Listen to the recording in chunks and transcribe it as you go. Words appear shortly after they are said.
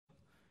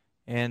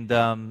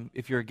And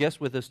if you're a guest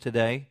with us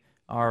today,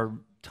 our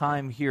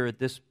time here at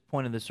this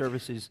point in the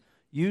service is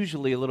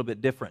usually a little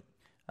bit different.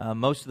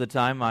 Most of the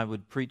time I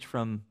would preach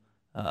from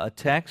a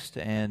text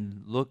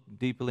and look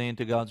deeply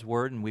into God's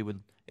Word, and we would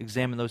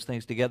examine those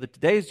things together.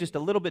 Today is just a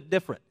little bit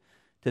different.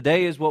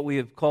 Today is what we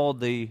have called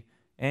the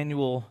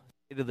annual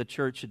State of the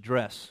Church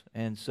address.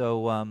 And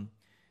so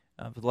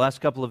for the last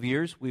couple of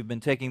years, we've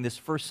been taking this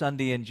first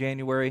Sunday in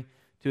January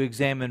to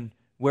examine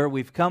where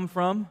we've come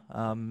from,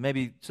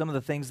 maybe some of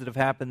the things that have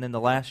happened in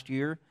the last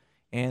year,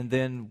 and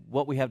then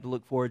what we have to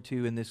look forward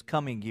to in this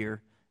coming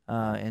year,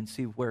 and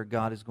see where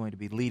God is going to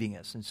be leading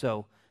us. And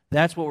so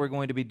that's what we're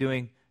going to be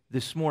doing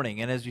this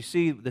morning. And as you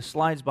see the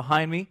slides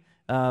behind me,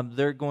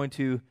 they're going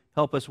to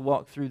help us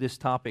walk through this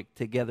topic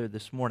together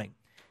this morning.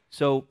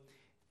 So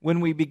when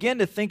we begin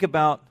to think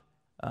about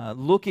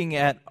looking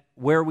at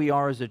where we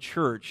are as a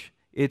church,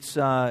 it's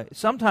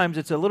sometimes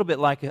it's a little bit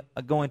like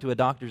going to a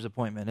doctor's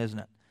appointment, isn't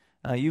it?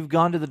 You've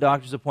gone to the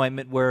doctor's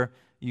appointment where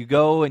you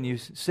go and you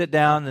sit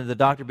down and the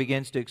doctor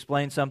begins to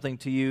explain something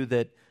to you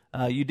that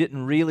you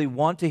didn't really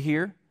want to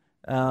hear,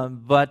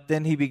 but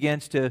then he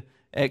begins to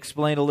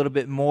explain a little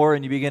bit more,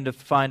 and you begin to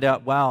find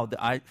out, wow,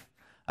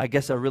 I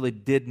guess I really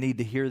did need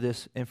to hear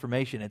this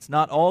information. It's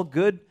not all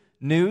good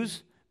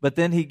news, but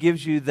then he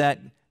gives you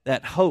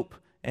that hope,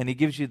 and he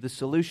gives you the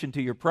solution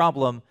to your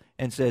problem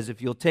and says,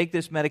 if you'll take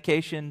this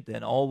medication,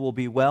 then all will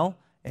be well,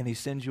 and he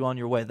sends you on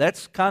your way.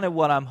 That's kind of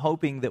what I'm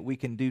hoping that we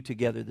can do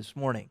together this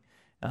morning.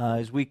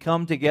 As we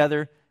come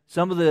together,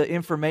 some of the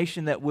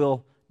information that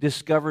we'll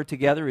discover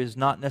together is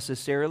not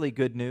necessarily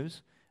good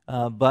news,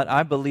 but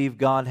I believe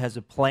God has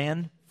a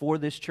plan for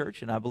this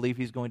church, and I believe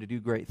He's going to do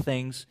great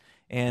things,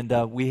 and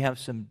we have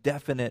some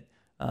definite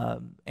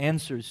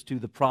answers to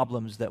the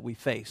problems that we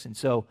face. And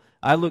so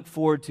I look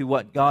forward to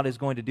what God is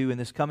going to do in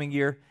this coming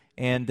year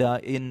and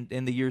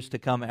in the years to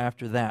come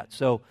after that.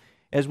 So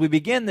as we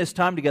begin this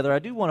time together, I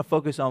do want to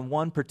focus on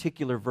one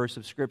particular verse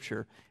of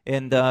Scripture,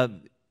 and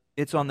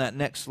it's on that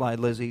next slide,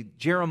 Lizzie.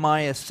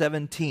 Jeremiah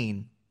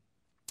 17.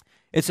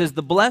 It says,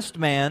 "The blessed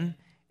man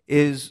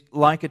is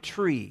like a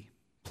tree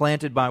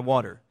planted by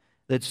water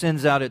that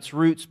sends out its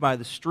roots by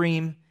the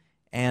stream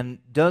and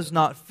does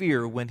not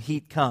fear when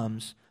heat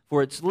comes,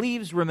 for its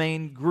leaves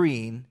remain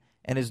green,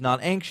 and is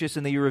not anxious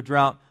in the year of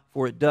drought,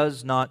 for it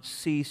does not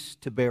cease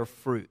to bear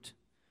fruit."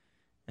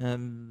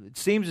 It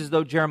seems as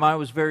though Jeremiah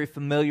was very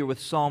familiar with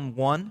Psalm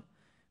 1,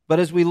 but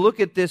as we look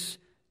at this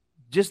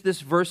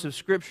verse of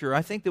Scripture,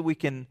 I think that we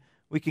can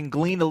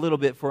glean a little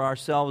bit for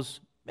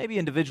ourselves, maybe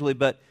individually,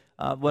 but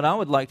what I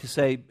would like to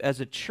say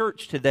as a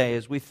church today,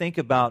 as we think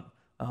about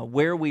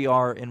where we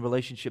are in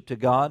relationship to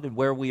God and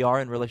where we are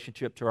in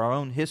relationship to our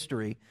own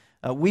history,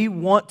 we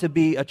want to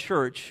be a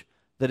church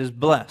that is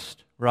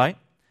blessed, right?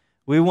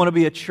 We want to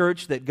be a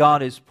church that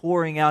God is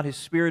pouring out His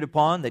Spirit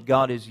upon, that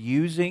God is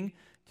using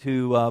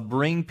to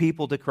bring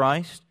people to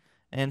Christ.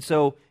 And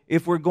so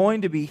if we're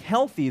going to be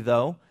healthy,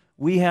 though,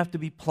 we have to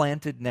be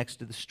planted next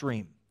to the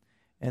stream.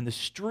 And the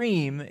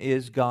stream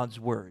is God's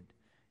Word.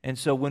 And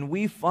so when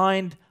we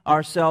find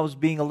ourselves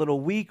being a little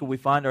weak, or we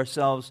find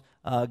ourselves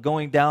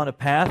going down a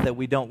path that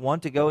we don't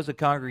want to go as a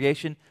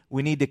congregation,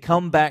 we need to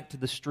come back to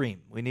the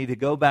stream. We need to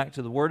go back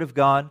to the Word of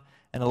God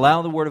and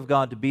allow the Word of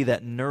God to be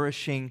that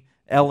nourishing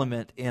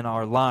element in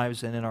our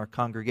lives and in our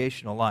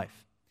congregational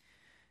life.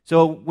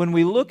 So when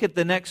we look at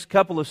the next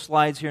couple of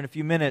slides here in a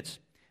few minutes,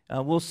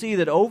 we'll see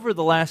that over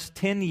the last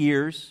 10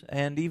 years,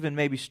 and even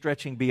maybe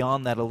stretching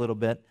beyond that a little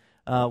bit,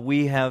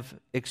 we have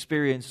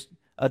experienced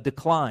a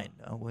decline.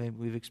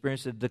 We've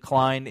experienced a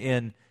decline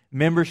in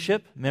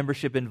membership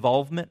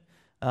involvement.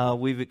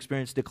 We've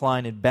experienced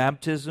decline in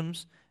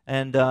baptisms.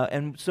 And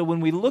so when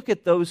we look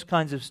at those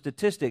kinds of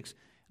statistics,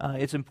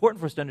 it's important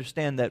for us to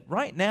understand that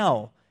right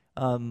now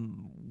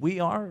we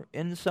are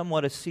in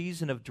somewhat a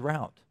season of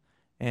drought.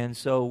 And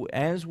so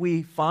as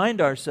we find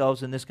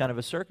ourselves in this kind of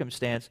a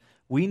circumstance,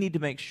 we need to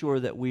make sure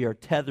that we are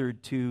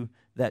tethered to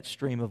that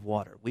stream of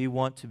water. We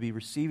want to be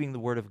receiving the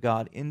Word of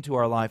God into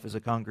our life as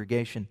a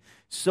congregation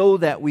so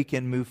that we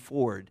can move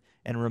forward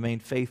and remain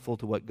faithful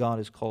to what God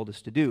has called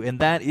us to do. And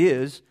that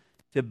is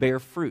to bear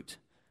fruit.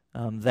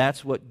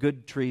 That's what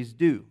good trees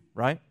do,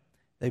 right?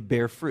 They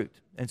bear fruit.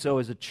 And so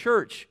as a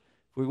church,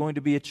 if we're going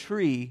to be a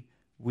tree,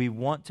 we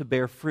want to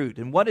bear fruit.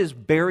 And what does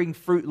bearing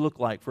fruit look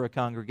like for a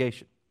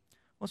congregation?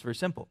 Well, it's very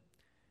simple.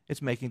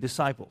 It's making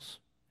disciples,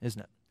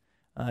 isn't it?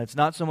 It's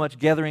not so much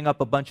gathering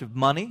up a bunch of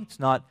money. It's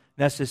not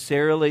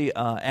necessarily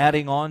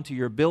adding on to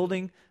your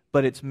building,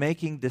 but it's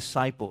making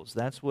disciples.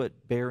 That's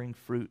what bearing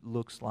fruit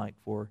looks like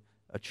for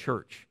a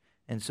church.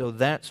 And so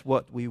that's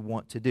what we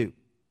want to do.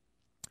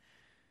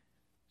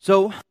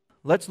 So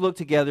let's look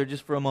together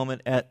just for a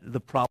moment at the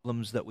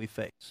problems that we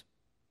face.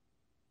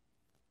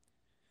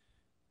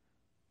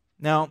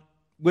 Now,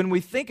 when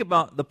we think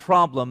about the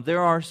problem,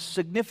 there are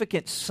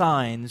significant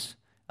signs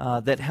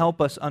that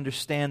help us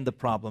understand the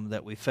problem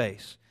that we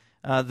face.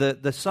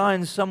 The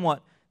signs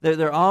somewhat,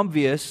 they're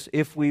obvious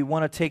if we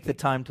want to take the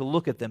time to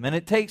look at them. And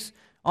it takes,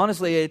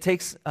 honestly,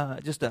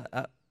 just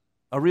a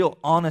real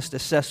honest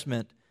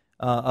assessment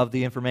of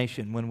the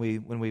information when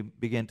we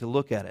begin to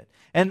look at it.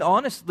 And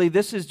honestly,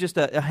 this is just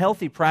a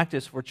healthy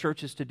practice for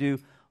churches to do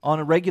on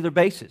a regular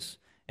basis.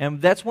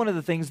 And that's one of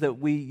the things that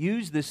we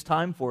use this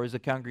time for as a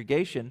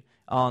congregation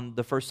on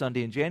the first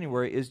Sunday in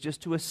January, is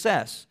just to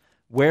assess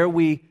where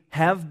we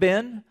have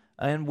been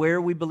and where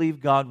we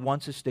believe God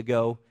wants us to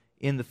go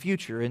in the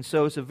future. And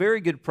so it's a very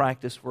good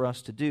practice for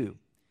us to do.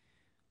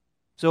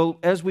 So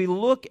as we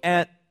look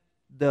at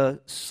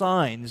the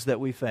signs that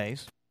we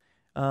face,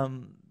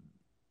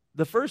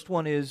 the first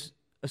one is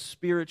a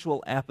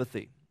spiritual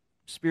apathy.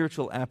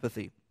 Spiritual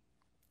apathy.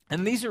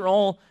 And these are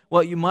all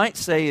what you might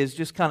say is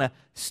just kind of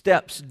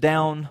steps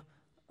down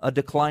a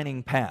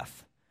declining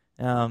path.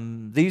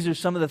 These are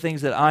some of the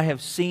things that I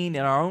have seen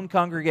in our own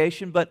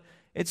congregation, but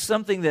it's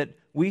something that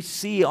we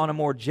see on a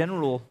more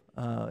general,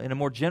 in a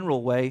more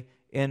general way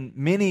in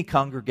many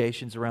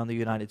congregations around the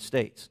United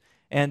States.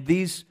 And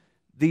these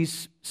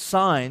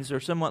signs are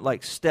somewhat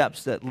like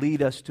steps that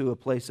lead us to a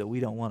place that we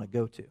don't want to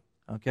go to.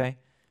 Okay?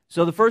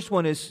 So the first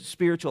one is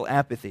spiritual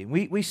apathy.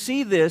 We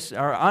see this,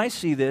 or I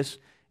see this,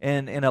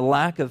 in a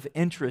lack of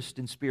interest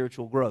in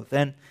spiritual growth.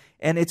 And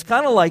it's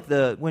kind of like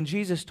when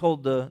Jesus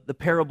told the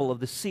parable of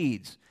the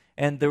seeds.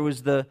 And there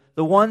was the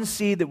one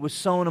seed that was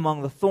sown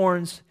among the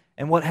thorns,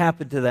 and what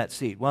happened to that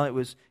seed? Well,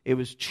 it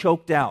was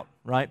choked out,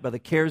 right, by the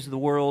cares of the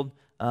world,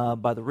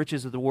 by the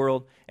riches of the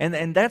world.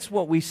 And that's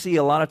what we see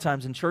a lot of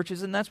times in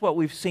churches, and that's what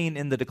we've seen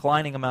in the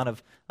declining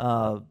amount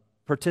of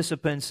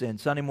participants in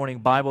Sunday morning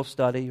Bible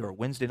study or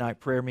Wednesday night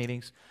prayer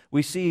meetings.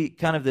 We see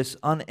kind of this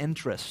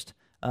uninterest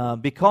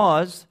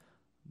because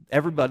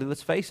everybody,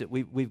 let's face it,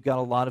 we've got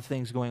a lot of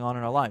things going on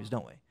in our lives,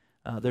 don't we?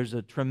 There's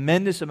a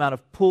tremendous amount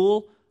of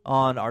pull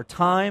on our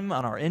time,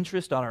 on our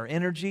interest, on our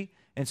energy,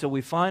 and so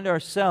we find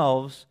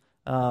ourselves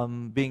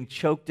being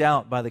choked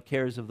out by the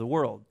cares of the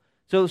world.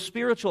 So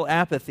spiritual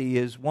apathy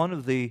is one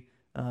of the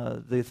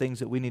things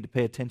that we need to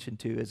pay attention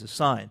to as a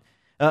sign.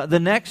 The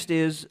next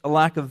is a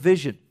lack of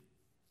vision.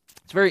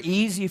 It's very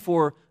easy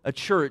for a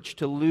church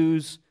to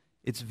lose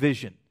its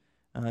vision,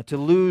 to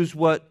lose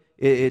what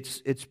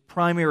its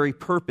primary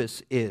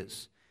purpose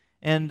is.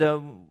 And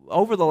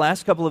over the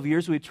last couple of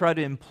years, we tried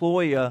to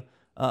employ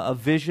a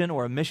vision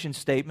or a mission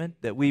statement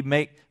that we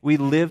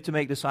live to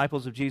make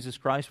disciples of Jesus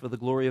Christ for the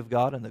glory of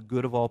God and the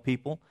good of all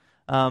people.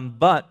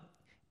 But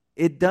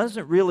it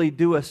doesn't really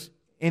do us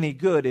any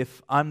good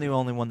if I'm the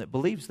only one that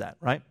believes that,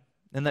 right?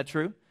 Isn't that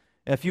true?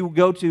 If you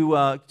go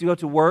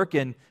to work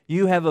and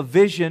you have a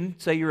vision,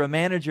 say you're a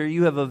manager,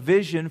 you have a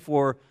vision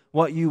for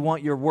what you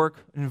want your work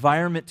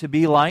environment to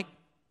be like,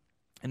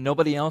 and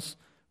nobody else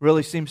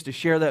really seems to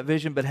share that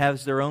vision but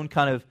has their own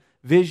kind of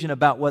vision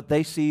about what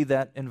they see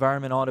that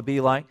environment ought to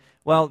be like,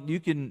 well, you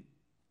can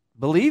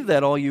believe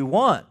that all you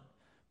want,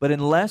 but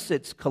unless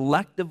it's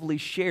collectively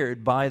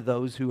shared by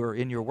those who are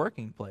in your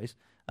working place,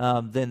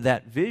 then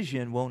that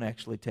vision won't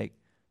actually take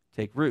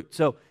root.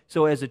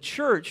 So as a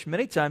church,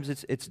 many times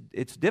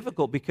it's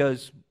difficult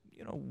because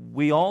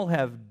we all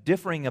have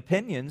differing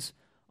opinions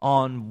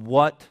on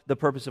what the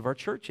purpose of our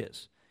church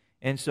is.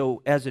 And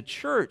so as a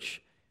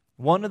church,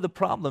 one of the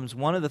problems,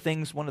 one of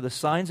the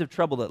signs of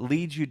trouble that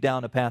leads you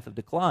down a path of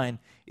decline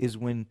is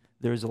when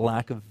there's a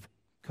lack of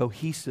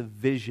cohesive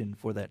vision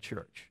for that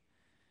church.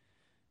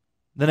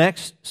 The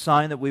next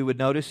sign that we would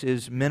notice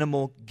is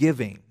minimal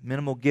giving.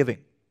 Minimal giving.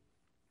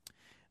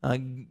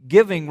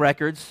 Giving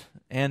records,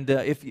 and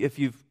if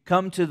you've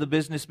come to the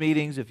business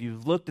meetings, if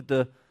you've looked at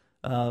the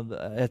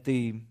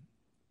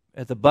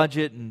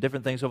budget and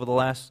different things over the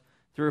last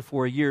 3 or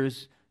 4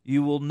 years,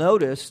 you will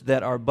notice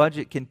that our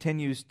budget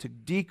continues to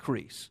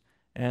decrease.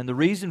 And the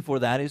reason for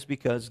that is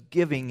because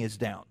giving is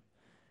down.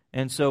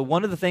 And so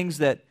one of the things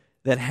that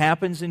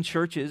happens in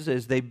churches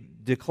as they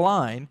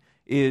decline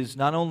is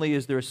not only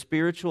is there a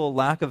spiritual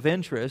lack of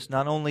interest,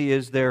 not only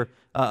is there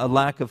a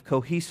lack of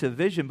cohesive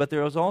vision, but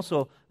there is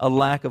also a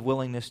lack of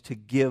willingness to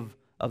give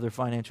of their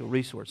financial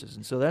resources.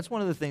 And so that's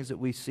one of the things that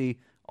we see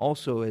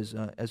also as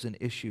an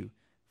issue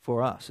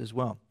for us as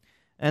well.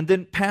 And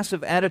then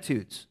passive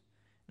attitudes.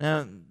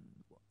 Now,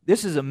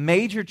 this is a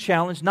major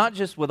challenge, not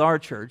just with our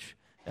church,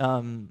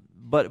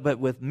 but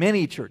with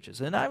many churches.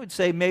 And I would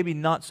say maybe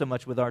not so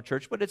much with our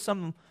church, but it's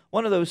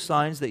one of those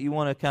signs that you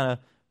want to kind of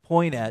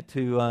point at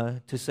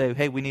to say,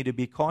 hey, we need to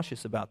be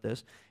cautious about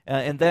this.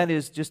 And that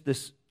is just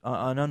this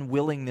an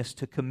unwillingness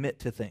to commit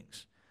to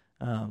things,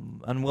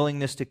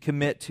 unwillingness to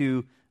commit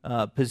to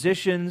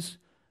positions,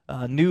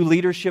 new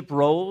leadership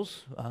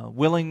roles,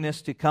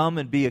 willingness to come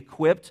and be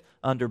equipped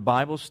under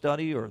Bible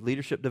study or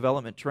leadership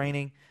development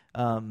training.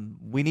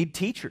 We need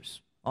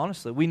teachers.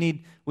 Honestly, we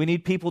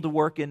need people to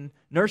work in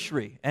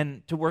nursery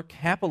and to work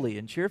happily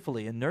and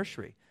cheerfully in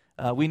nursery.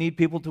 We need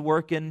people to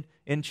work in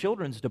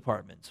children's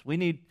departments. We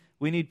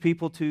need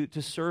people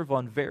to serve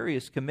on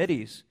various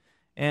committees,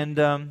 and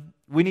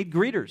we need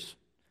greeters.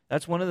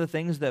 That's one of the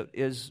things that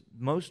is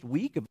most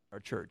weak about our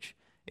church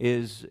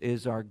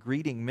is our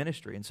greeting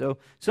ministry. And so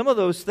some of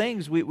those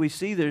things we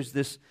see there's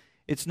this.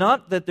 It's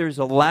not that there's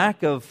a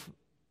lack of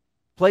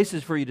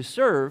places for you to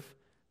serve,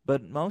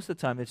 but most of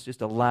the time it's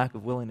just a lack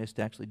of willingness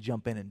to actually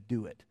jump in and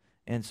do it.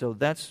 And so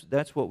that's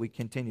what we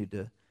continue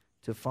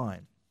to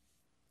find.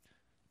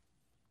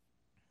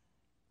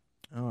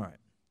 All right.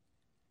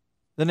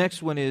 The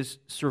next one is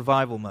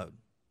survival mode.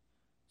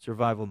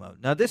 Survival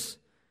mode. Now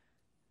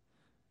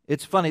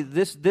it's funny,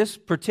 this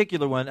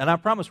particular one, and I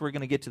promise we're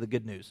going to get to the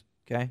good news,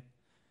 okay?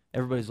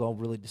 Everybody's all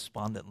really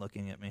despondent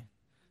looking at me.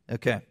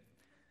 Okay.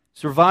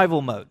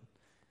 Survival mode.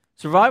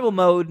 Survival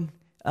mode,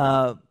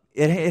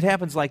 it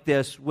happens like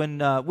this. When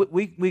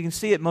we can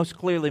see it most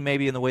clearly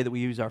maybe in the way that we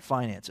use our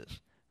finances,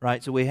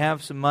 right? So we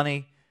have some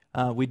money.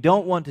 We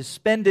don't want to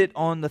spend it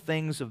on the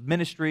things of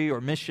ministry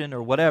or mission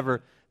or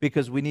whatever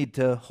because we need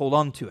to hold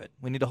on to it.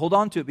 We need to hold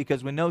on to it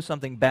because we know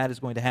something bad is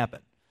going to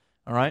happen,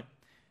 all right?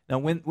 Now,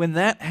 when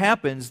that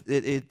happens,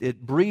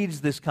 it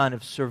breeds this kind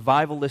of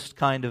survivalist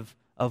kind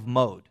of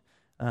mode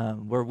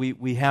where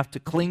we have to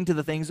cling to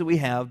the things that we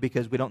have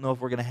because we don't know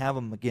if we're going to have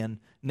them again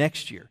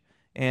next year.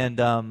 And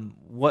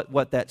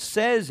what that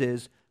says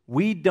is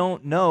we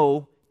don't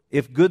know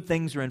if good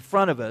things are in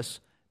front of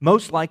us.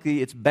 Most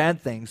likely it's bad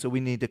things, so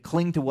we need to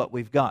cling to what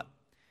we've got.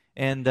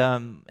 And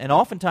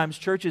oftentimes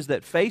churches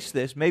that face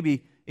this,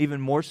 maybe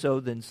even more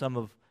so than some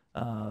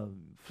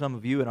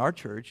of you in our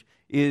church,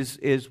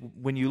 is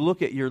when you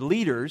look at your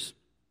leaders,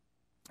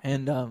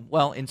 and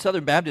in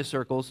Southern Baptist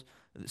circles,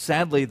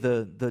 sadly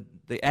the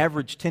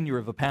average tenure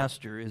of a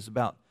pastor is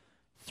about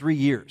 3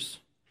 years,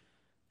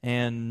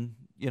 and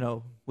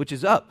which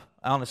is up,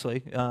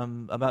 honestly.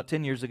 About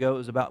 10 years ago, it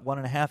was about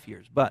 1.5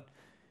 years. But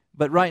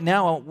right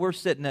now, we're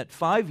sitting at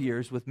 5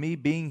 years with me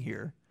being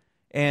here,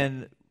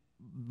 and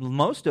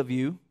most of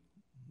you,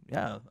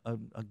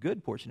 a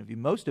good portion of you,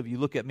 most of you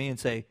look at me and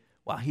say,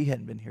 wow, he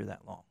hadn't been here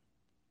that long,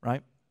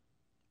 right?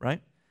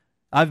 Right?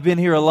 I've been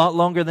here a lot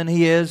longer than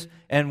he is,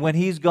 and when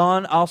he's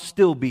gone, I'll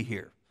still be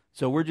here.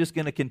 So we're just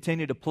going to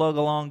continue to plug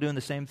along doing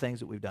the same things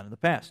that we've done in the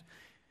past.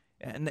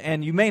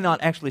 And you may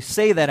not actually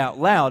say that out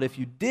loud. If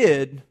you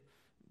did,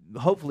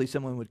 hopefully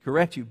someone would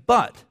correct you.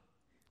 But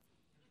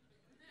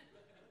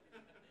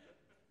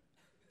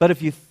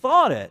if you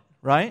thought it,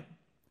 right,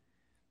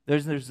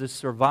 there's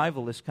this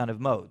survivalist kind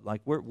of mode.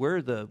 Like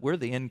we're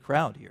the in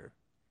crowd here.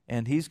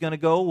 And he's going to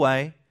go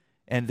away,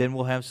 and then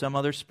we'll have some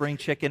other spring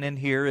chicken in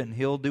here, and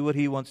he'll do what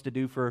he wants to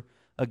do for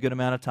a good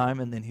amount of time,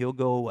 and then he'll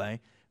go away.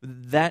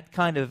 That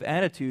kind of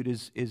attitude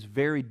is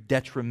very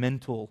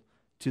detrimental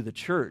to the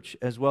church,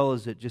 as well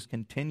as it just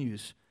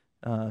continues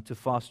to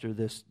foster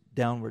this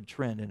downward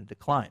trend and a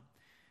decline.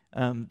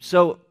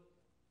 So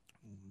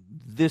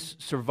this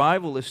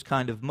survivalist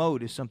kind of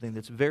mode is something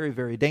that's very,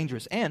 very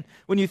dangerous. And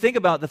when you think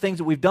about the things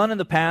that we've done in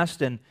the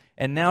past, and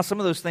now some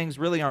of those things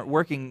really aren't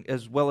working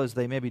as well as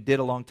they maybe did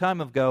a long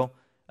time ago,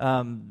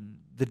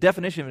 the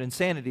definition of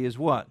insanity is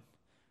what?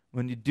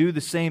 When you do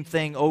the same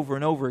thing over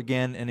and over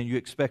again, and then you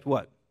expect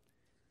what?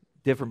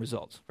 Different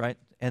results, right?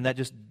 And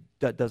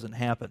that doesn't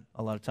happen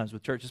a lot of times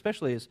with church,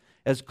 especially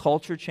as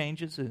culture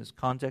changes and as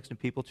context and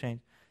people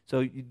change.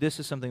 So this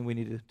is something we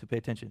need to pay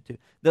attention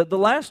to. The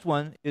last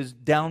one is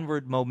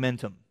downward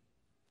momentum.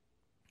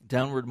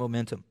 Downward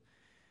momentum.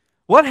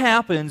 What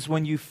happens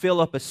when you fill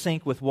up a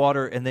sink with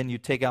water and then you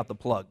take out the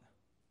plug?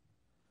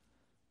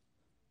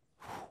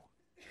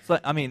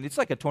 It's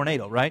like a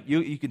tornado, right?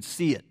 You can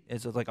see it.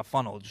 It's like a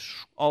funnel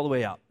all the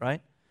way out,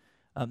 right?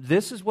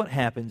 This is what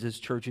happens as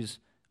churches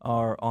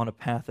are on a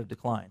path of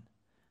decline.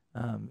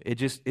 It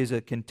just is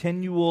a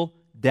continual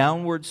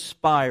downward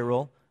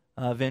spiral,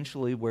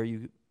 eventually where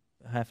you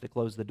have to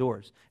close the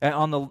doors. And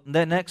on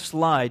the next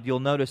slide, you'll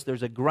notice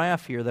there's a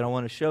graph here that I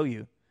want to show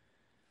you.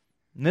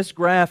 And this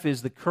graph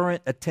is the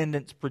current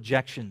attendance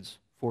projections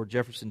for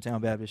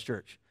Jeffersontown Baptist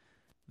Church.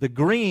 The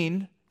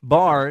green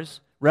bars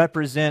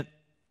represent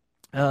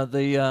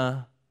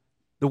the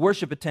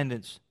worship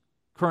attendance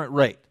current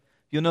rate.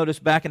 You'll notice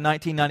back in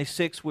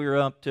 1996 we were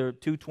up to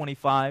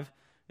 225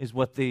 is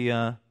what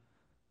the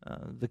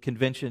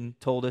convention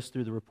told us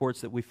through the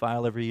reports that we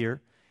file every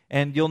year.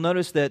 And you'll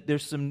notice that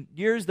there's some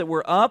years that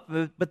we're up,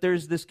 but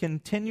there's this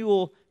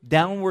continual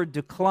downward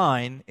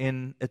decline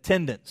in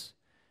attendance.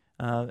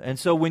 And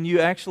so when you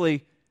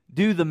actually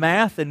do the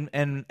math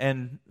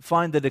and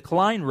find the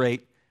decline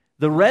rate,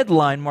 the red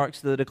line marks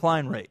the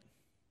decline rate.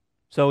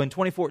 So in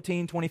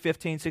 2014,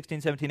 2015,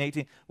 16, 17,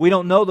 18, we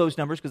don't know those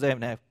numbers because they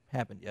haven't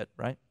happened yet,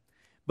 right?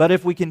 But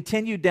if we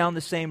continue down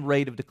the same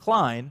rate of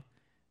decline,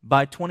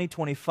 by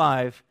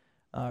 2025,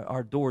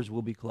 our doors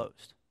will be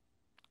closed.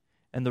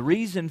 And the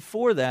reason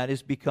for that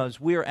is because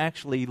we're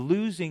actually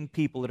losing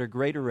people at a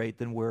greater rate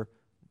than we're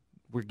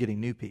getting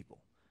new people.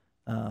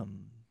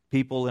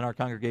 People in our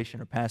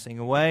congregation are passing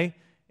away,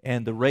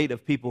 and the rate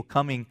of people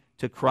coming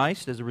to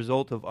Christ as a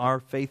result of our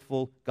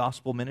faithful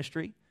gospel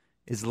ministry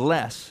is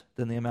less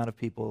than the amount of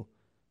people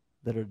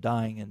that are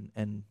dying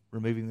and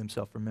removing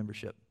themselves from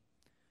membership.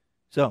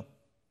 So,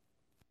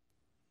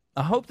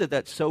 I hope that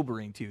that's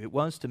sobering to you. It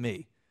was to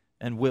me,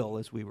 and will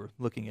as we were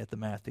looking at the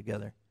math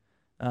together.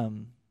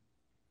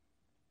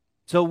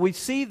 So we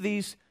see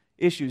these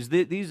issues.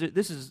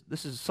 This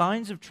is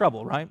signs of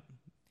trouble, right?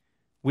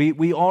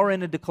 We are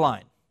in a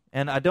decline,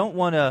 and I don't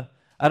want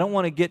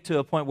to get to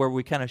a point where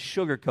we kind of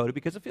sugarcoat it,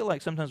 because I feel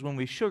like sometimes when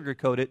we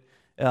sugarcoat it,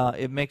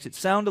 it makes it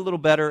sound a little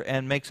better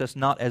and makes us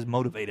not as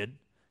motivated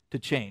to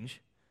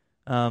change.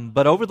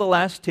 But over the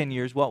last 10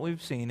 years, what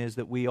we've seen is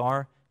that we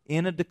are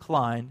in a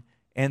decline,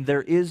 and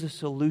there is a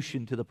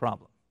solution to the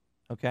problem.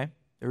 Okay?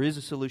 There is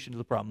a solution to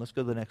the problem. Let's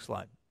go to the next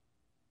slide.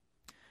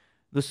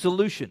 The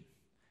solution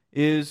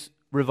is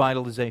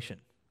revitalization.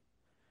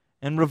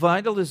 And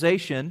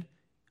revitalization,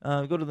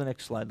 go to the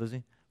next slide,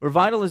 Lizzie.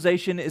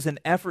 Revitalization is an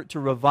effort to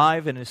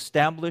revive an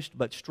established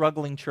but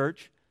struggling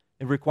church.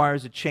 It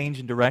requires a change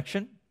in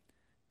direction,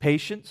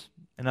 patience,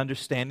 and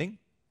understanding.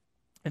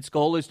 Its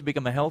goal is to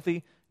become a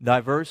healthy,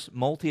 diverse,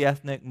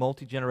 multi-ethnic,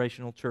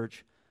 multi-generational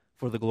church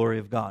for the glory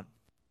of God.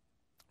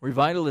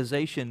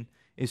 Revitalization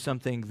is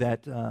something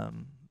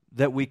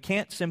that we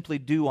can't simply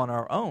do on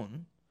our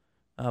own,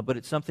 but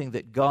it's something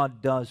that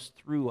God does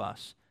through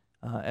us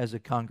as a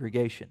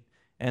congregation.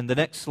 And the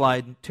next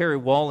slide, Terry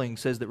Walling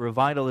says that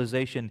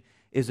revitalization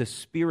is a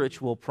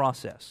spiritual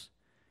process.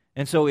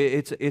 And so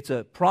it's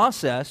a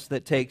process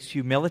that takes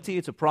humility,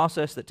 it's a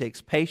process that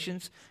takes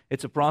patience,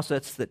 it's a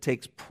process that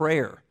takes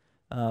prayer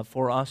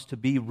for us to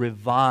be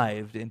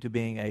revived into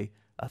being a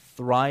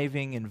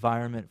thriving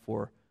environment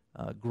for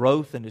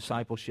growth and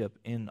discipleship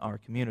in our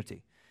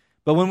community.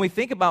 But when we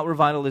think about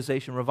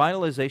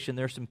revitalization,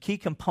 there are some key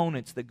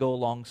components that go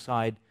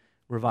alongside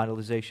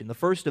revitalization. The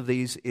first of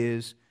these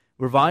is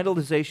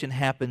revitalization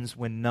happens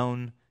when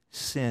known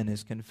sin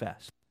is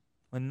confessed.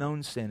 When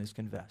known sin is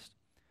confessed.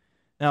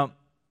 Now,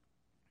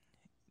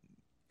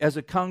 as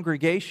a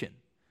congregation,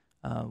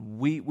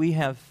 we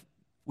have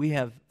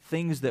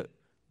things that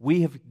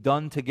we have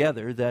done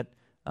together that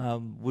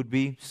would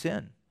be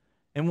sin.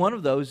 And one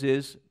of those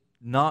is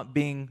not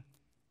being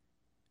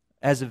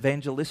as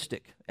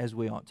evangelistic as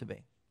we ought to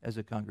be as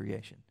a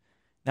congregation.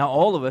 Now,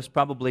 all of us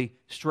probably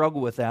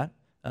struggle with that.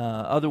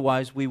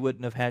 Otherwise, we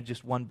wouldn't have had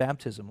just one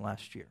baptism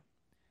last year.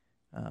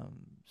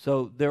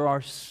 So there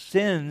are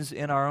sins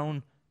in our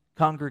own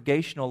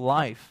congregational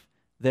life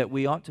that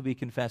we ought to be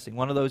confessing.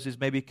 One of those is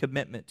maybe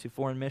commitment to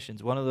foreign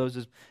missions. One of those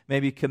is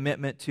maybe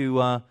commitment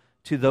to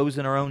those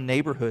in our own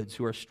neighborhoods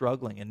who are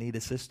struggling and need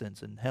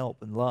assistance and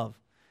help and love.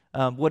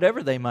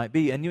 Whatever they might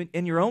be. And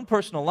in your own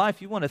personal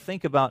life, you want to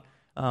think about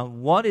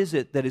what is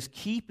it that is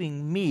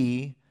keeping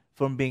me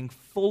from being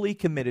fully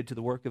committed to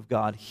the work of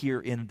God here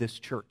in this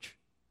church?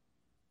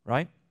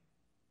 Right?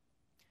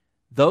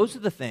 Those are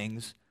the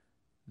things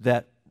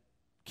that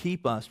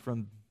keep us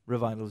from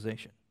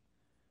revitalization.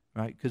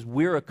 Right? Because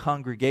we're a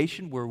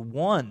congregation, we're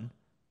one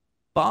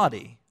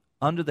body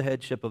under the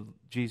headship of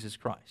Jesus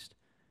Christ.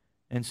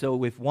 And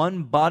so if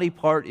one body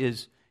part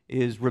is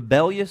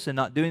rebellious and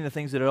not doing the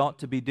things that it ought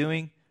to be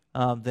doing,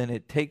 then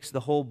it takes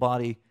the whole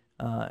body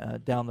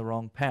down the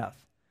wrong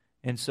path.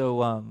 And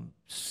so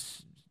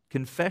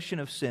confession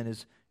of sin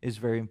is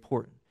very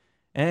important.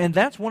 And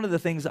that's one of the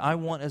things I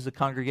want as a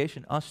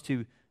congregation, us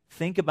to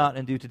think about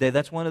and do today.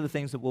 That's one of the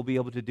things that we'll be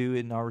able to do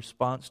in our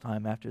response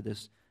time after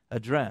this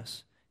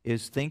address,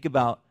 is think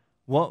about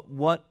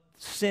what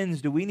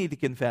sins do we need to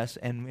confess,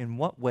 and in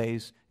what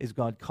ways is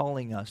God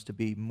calling us to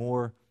be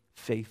more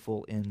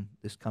faithful in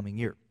this coming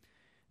year.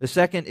 The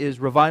second is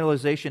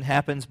revitalization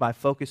happens by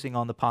focusing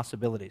on the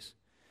possibilities.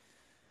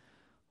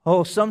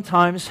 Oh,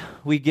 sometimes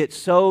we get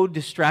so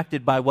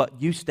distracted by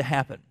what used to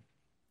happen.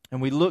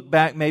 And we look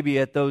back maybe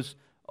at those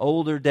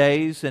older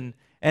days, and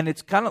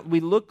it's kind of, we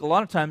look a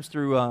lot of times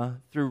through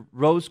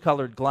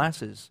rose-colored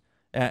glasses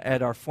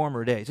at our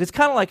former days. It's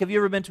kind of like, have you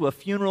ever been to a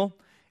funeral,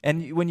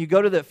 and when you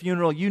go to that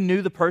funeral, you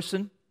knew the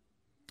person,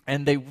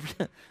 and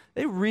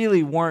they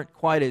really weren't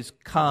quite as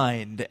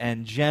kind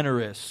and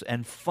generous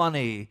and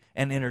funny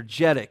and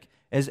energetic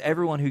as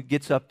everyone who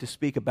gets up to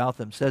speak about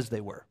them says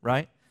they were,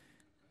 right?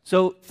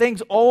 So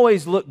things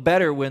always look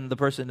better when the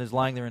person is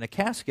lying there in a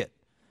casket.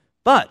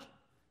 But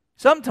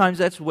sometimes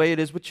that's the way it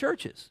is with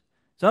churches.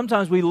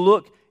 Sometimes we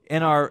look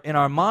in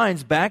our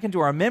minds back into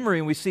our memory,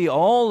 and we see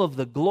all of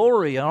the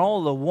glory and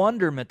all the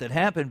wonderment that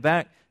happened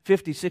back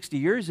 50, 60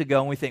 years ago,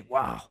 and we think,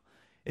 wow,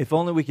 if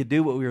only we could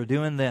do what we were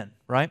doing then,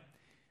 right?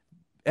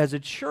 As a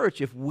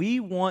church, if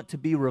we want to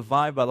be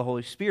revived by the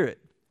Holy Spirit,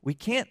 we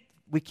can't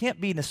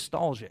be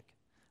nostalgic.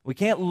 We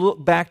can't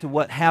look back to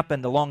what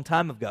happened a long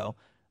time ago,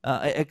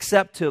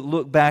 except to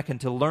look back and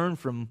to learn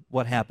from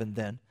what happened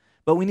then.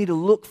 But we need to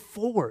look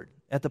forward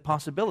at the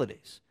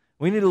possibilities.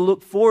 We need to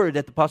look forward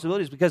at the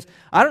possibilities, because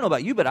I don't know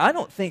about you, but I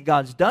don't think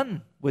God's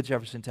done with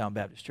Jeffersontown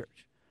Baptist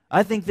Church.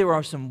 I think there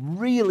are some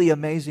really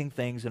amazing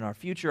things in our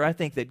future. I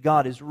think that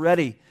God is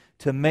ready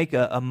to make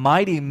a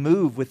mighty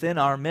move within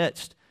our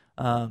midst.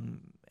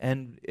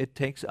 And it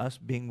takes us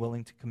being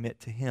willing to commit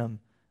to Him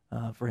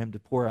for Him to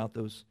pour out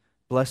those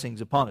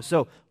blessings upon us.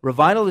 So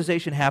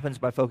revitalization happens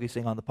by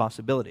focusing on the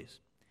possibilities.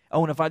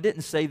 Oh, and if I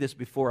didn't say this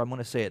before, I'm going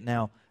to say it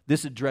now.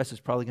 This address is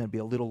probably going to be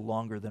a little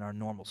longer than our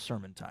normal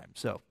sermon time.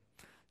 So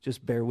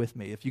just bear with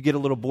me. If you get a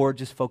little bored,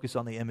 just focus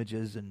on the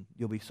images and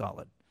you'll be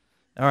solid.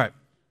 All right.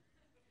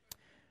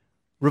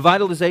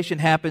 Revitalization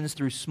happens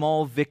through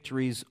small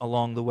victories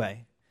along the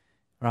way.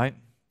 Right?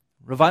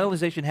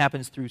 Revitalization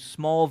happens through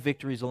small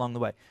victories along the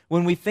way.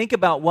 When we think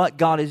about what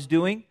God is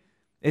doing,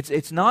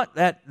 It's not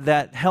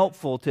that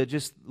helpful to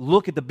just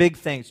look at the big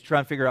things to try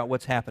and figure out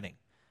what's happening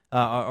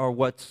or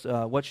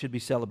what should be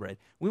celebrated.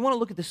 We want to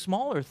look at the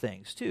smaller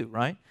things too,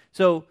 right?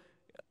 So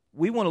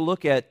we want to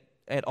look at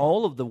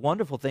all of the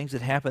wonderful things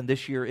that happened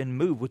this year in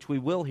Move, which we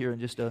will here in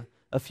just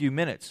a few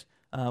minutes.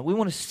 We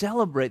want to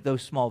celebrate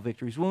those small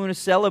victories. We want to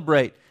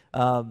celebrate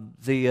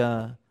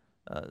the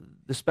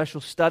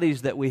special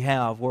studies that we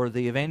have, or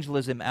the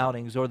evangelism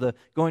outings, or the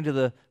going to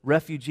the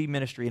refugee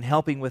ministry and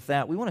helping with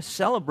that. We want to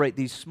celebrate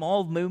these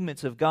small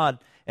movements of God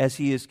as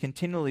He is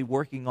continually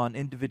working on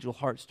individual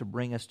hearts to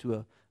bring us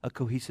to a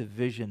cohesive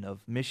vision of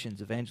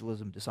missions,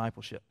 evangelism,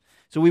 discipleship.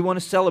 So we want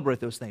to celebrate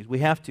those things. We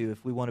have to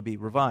if we want to be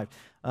revived.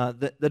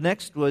 The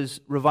next was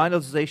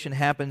revitalization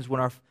happens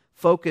when our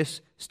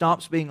focus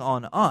stops being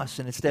on us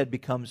and instead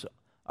becomes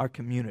our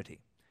community.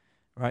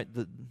 Right?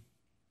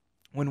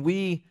 When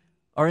we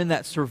are in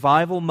that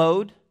survival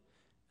mode,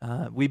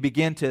 we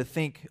begin to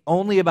think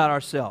only about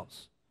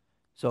ourselves.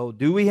 So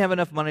do we have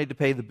enough money to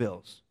pay the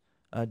bills?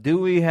 Do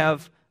we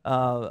have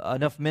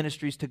enough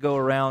ministries to go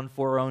around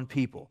for our own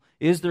people?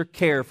 Is there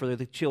care for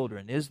the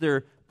children? Is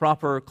there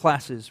proper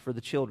classes for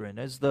the children?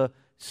 Is the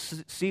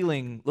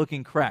ceiling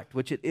looking cracked?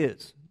 Which it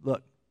is.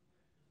 Look.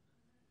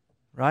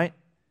 Right?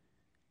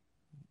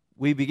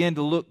 We begin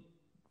to look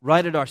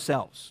right at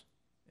ourselves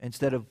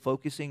instead of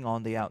focusing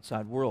on the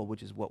outside world,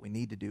 which is what we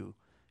need to do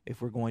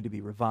if we're going to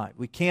be revived.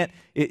 We can't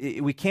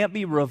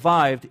be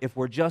revived if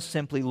we're just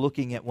simply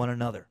looking at one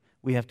another.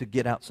 We have to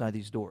get outside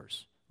these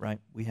doors, right?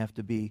 We have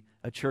to be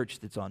a church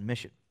that's on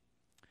mission.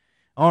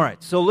 All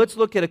right, so let's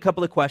look at a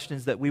couple of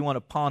questions that we want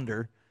to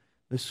ponder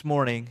this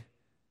morning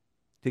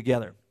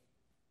together.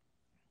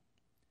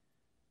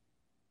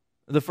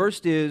 The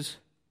first is,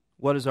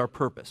 what is our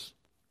purpose?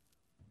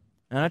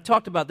 And I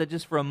talked about that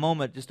just for a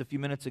moment, just a few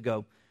minutes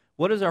ago.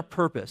 What is our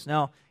purpose?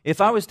 Now,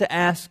 if I was to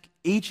ask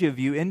each of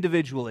you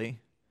individually,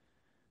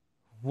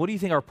 what do you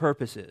think our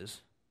purpose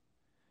is?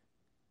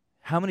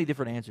 How many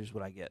different answers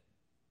would I get?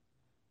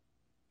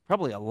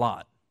 Probably a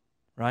lot,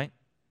 right?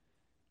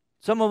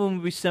 Some of them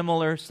would be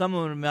similar, some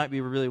of them might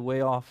be really way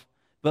off,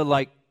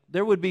 but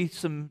there would be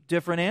some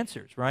different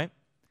answers, right?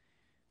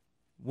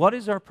 What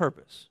is our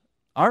purpose?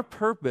 Our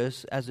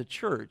purpose as a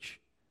church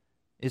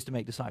is to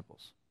make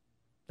disciples.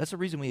 That's the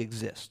reason we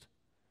exist.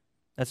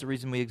 That's the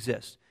reason we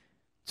exist.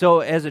 So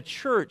as a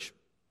church,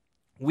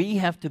 we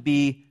have to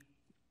be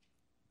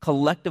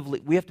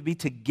collectively, we have to be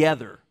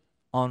together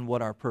on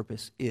what our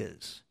purpose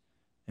is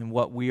and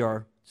what we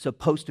are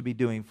supposed to be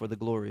doing for the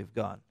glory of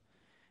God.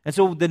 And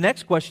so the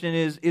next question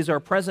is our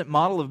present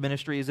model of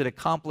ministry, is it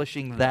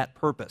accomplishing that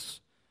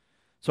purpose?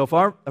 So if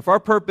our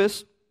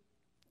purpose,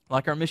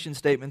 like our mission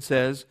statement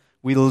says,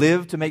 we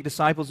live to make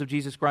disciples of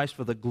Jesus Christ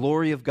for the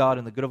glory of God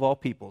and the good of all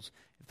peoples,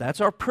 if that's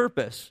our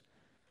purpose,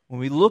 when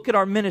we look at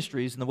our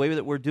ministries and the way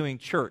that we're doing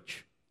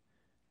church,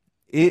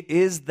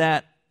 is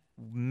that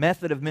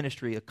method of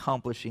ministry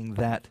accomplishing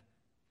that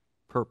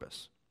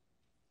purpose?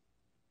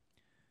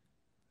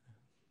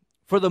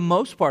 For the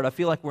most part, I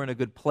feel like we're in a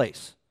good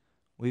place.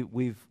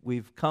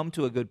 We've come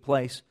to a good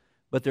place,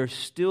 but there's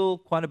still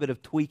quite a bit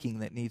of tweaking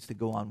that needs to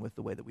go on with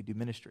the way that we do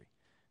ministry,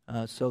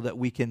 so that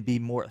we can be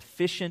more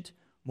efficient,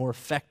 more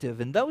effective.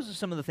 And those are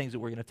some of the things that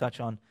we're going to touch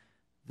on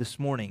this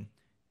morning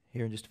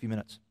here in just a few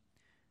minutes.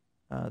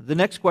 The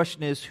next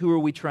question is, who are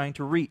we trying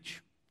to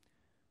reach?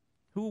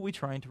 Who are we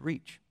trying to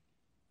reach?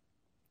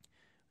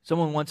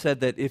 Someone once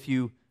said that if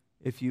you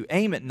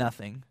aim at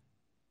nothing,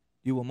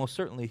 you will most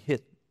certainly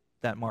hit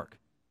that mark,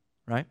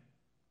 right?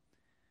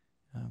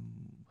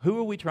 Who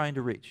are we trying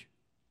to reach?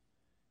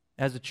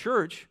 As a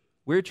church,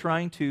 we're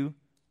trying to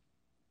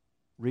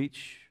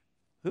reach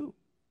who?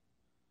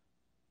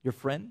 Your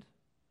friend?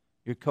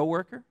 Your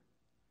coworker?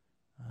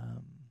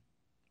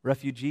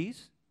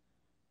 Refugees?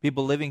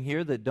 People living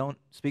here that don't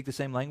speak the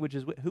same language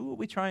as we? Who are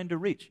we trying to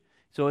reach?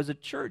 So as a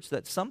church,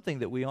 that's something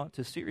that we ought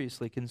to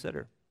seriously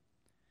consider.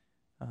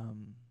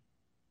 The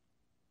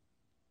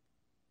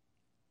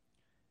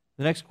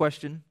next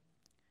question,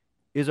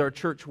 is our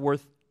church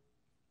worth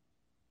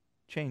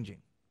changing?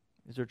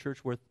 Is our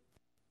church worth...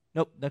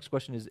 Nope, next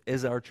question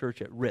is our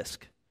church at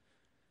risk?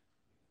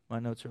 My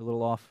notes are a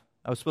little off.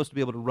 I was supposed to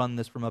be able to run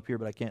this from up here,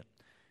 but I can't.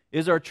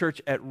 Is our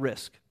church at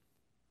risk?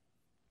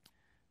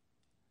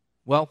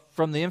 Well,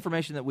 from the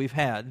information that we've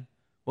had,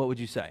 what would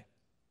you say?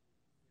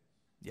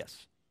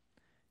 Yes.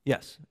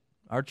 Yes,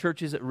 our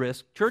church is at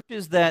risk.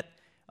 Churches that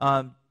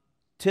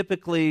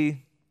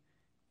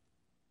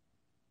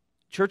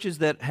churches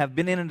that have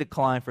been in a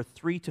decline for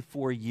 3 to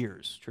 4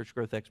 years, church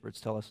growth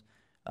experts tell us,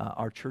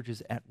 our church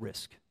is at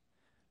risk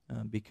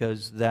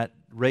because that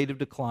rate of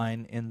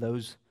decline in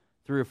those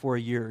 3 or 4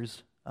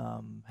 years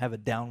have a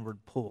downward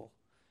pull.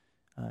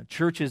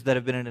 Churches that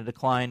have been in a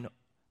decline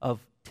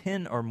of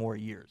 10 or more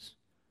years,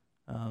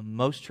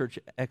 most church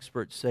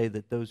experts say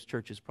that those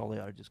churches probably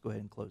ought to just go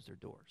ahead and close their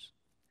doors.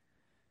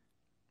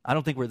 I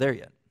don't think we're there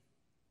yet.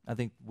 I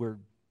think we're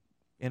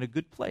in a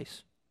good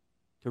place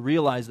to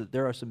realize that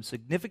there are some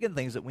significant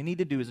things that we need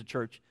to do as a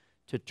church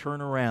to turn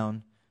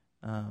around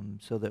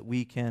so that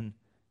we can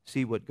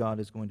see what God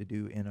is going to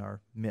do in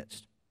our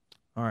midst.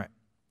 All right.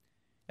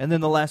 And then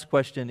the last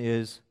question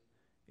is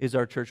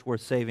our church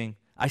worth saving?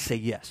 I say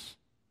yes.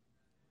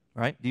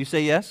 All right? Do you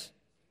say yes?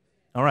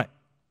 All right.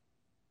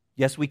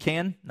 Yes, we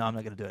can? No, I'm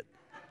not going to do it.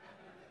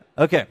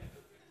 Okay.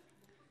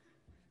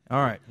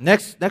 All right.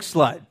 Next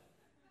slide.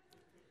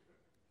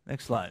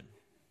 Next slide.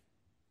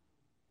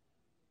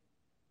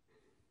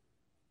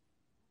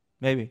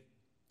 Maybe.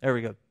 There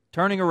we go.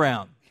 Turning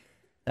around.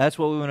 That's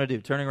what we want to do.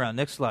 Turning around.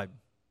 Next slide.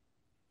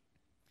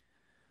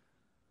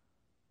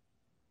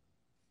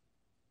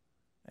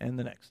 And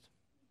the next.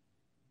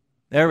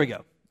 There we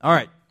go. All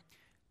right.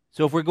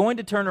 So if we're going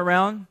to turn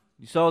around,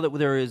 you saw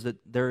that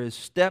there is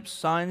steps,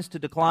 signs to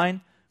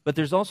decline, but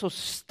there's also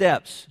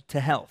steps to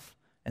health.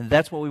 And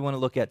that's what we want to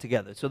look at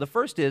together. So the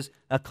first is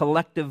a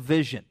collective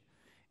vision.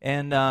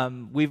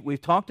 And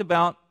we've talked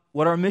about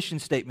what our mission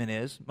statement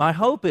is. My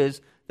hope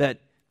is that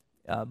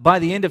by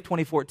the end of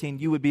 2014,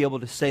 you would be able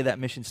to say that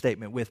mission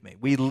statement with me.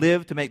 We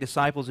live to make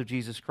disciples of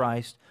Jesus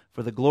Christ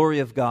for the glory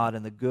of God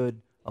and the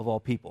good of all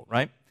people,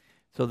 right?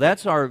 So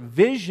that's our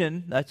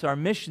vision, that's our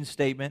mission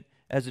statement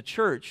as a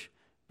church.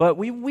 But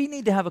we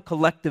need to have a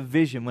collective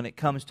vision when it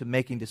comes to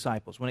making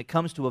disciples, when it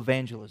comes to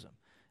evangelism.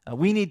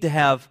 We need to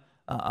have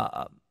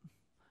a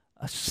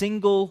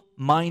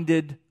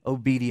single-minded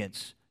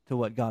obedience to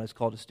what God has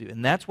called us to do.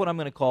 And that's what I'm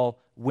going to call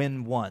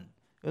win one.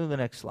 Go to the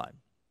next slide.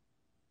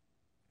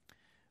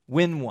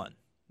 Win one.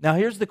 Now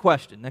here's the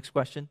question. Next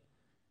question.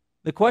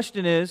 The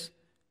question is,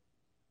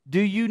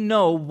 do you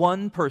know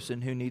one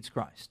person who needs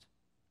Christ?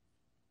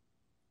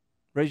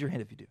 Raise your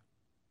hand if you do.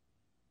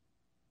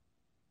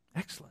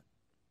 Excellent.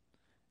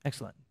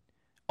 Excellent.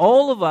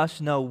 All of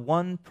us know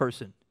one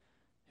person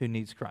who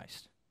needs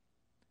Christ.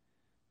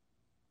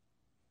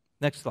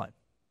 Next slide.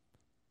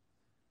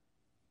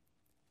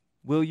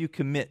 Will you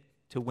commit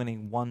to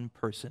winning one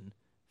person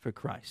for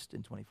Christ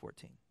in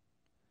 2014?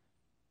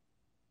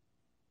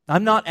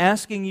 I'm not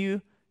asking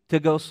you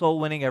to go soul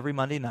winning every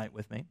Monday night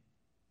with me.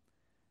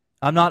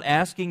 I'm not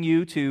asking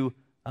you to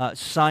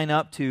sign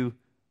up to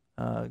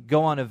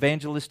go on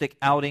evangelistic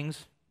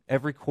outings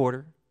every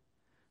quarter.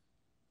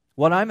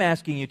 What I'm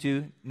asking you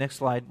to, next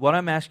slide, what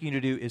I'm asking you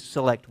to do is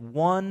select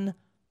one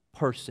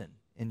person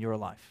in your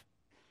life.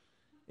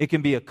 It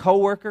can be a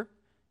coworker,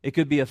 it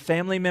could be a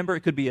family member,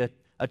 it could be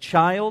a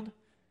child,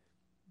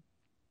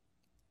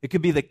 it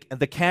could be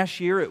the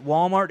cashier at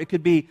Walmart, it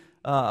could be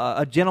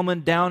a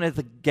gentleman down at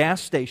the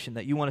gas station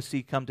that you want to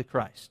see come to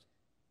Christ.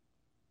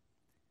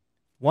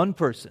 One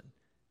person.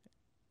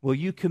 Will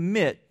you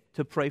commit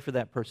to pray for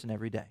that person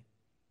every day?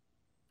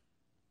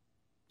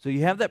 So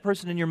you have that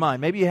person in your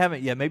mind. Maybe you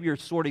haven't yet. Maybe you're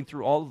sorting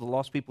through all of the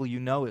lost people you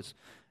know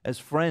as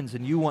friends,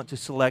 and you want to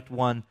select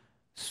one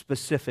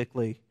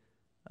specifically.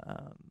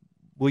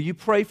 Will you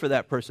pray for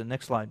that person?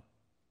 Next slide.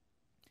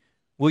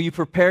 Will you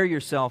prepare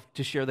yourself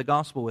to share the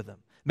gospel with them?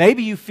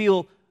 Maybe you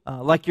feel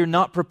like you're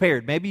not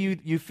prepared. Maybe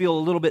you feel a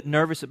little bit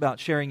nervous about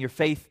sharing your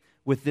faith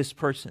with this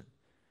person.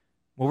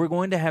 Well, we're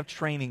going to have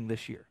training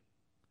this year.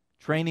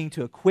 Training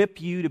to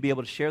equip you to be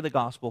able to share the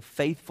gospel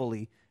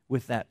faithfully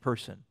with that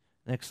person.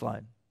 Next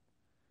slide.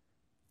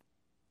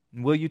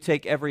 And will you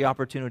take every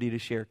opportunity to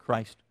share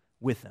Christ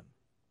with them?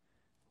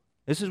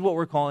 This is what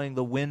we're calling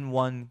the Win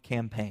One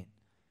campaign.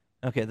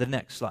 Okay, the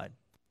next slide.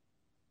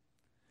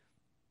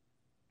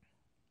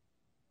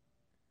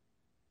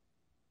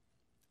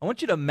 I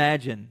want you to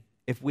imagine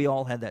if we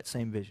all had that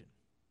same vision.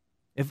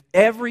 If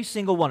every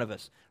single one of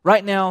us,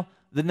 right now,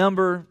 the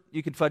number,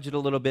 you could fudge it a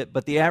little bit,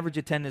 but the average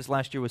attendance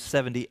last year was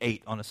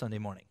 78 on a Sunday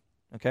morning.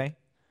 Okay?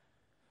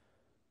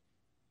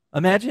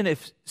 Imagine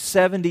if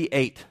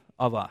 78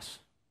 of us,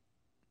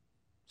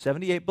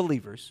 78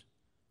 believers,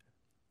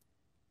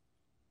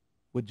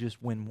 would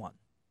just win one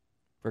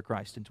for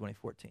Christ in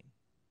 2014.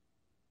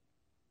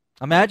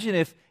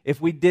 Imagine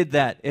if we did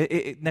that.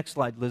 Next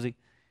slide, Lizzie.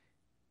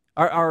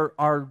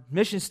 Our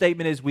mission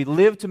statement is we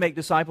live to make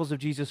disciples of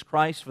Jesus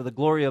Christ for the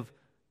glory of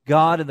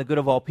God and the good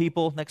of all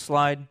people. Next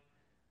slide.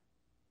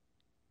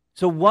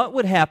 So what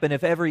would happen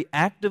if every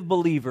active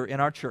believer in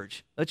our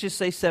church, let's just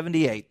say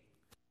 78,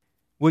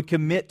 would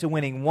commit to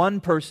winning one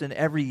person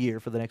every year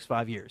for the next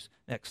 5 years?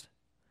 Next.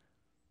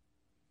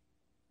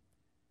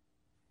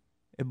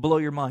 It'd blow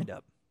your mind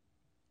up.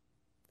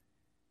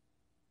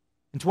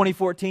 In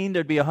 2014,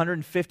 there'd be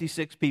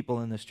 156 people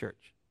in this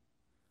church.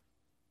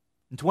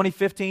 In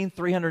 2015,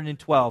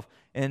 312.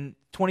 In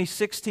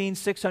 2016,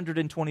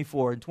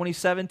 624. In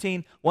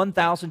 2017,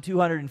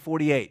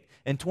 1,248.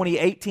 In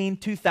 2018,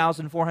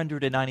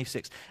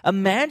 2,496.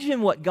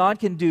 Imagine what God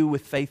can do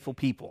with faithful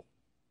people.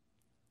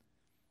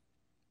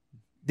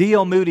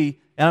 D.L. Moody,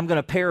 and I'm going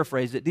to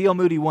paraphrase it, D.L.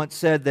 Moody once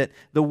said that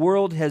the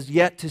world has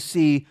yet to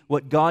see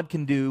what God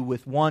can do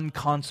with one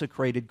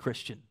consecrated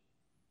Christian.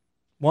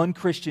 One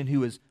Christian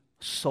who is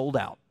sold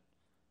out.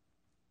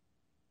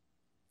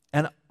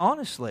 And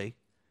honestly,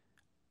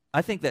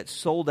 I think that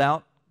sold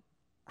out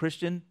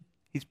Christian,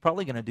 he's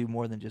probably going to do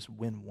more than just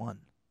win one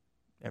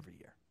every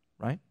year,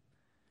 right?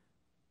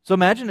 So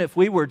imagine if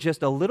we were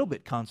just a little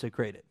bit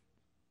consecrated,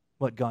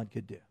 what God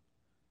could do.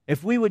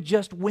 If we would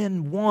just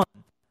win one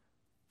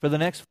for the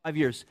next 5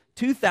 years,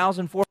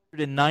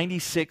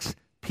 2,496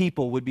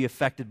 people would be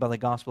affected by the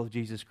gospel of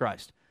Jesus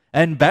Christ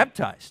and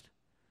baptized.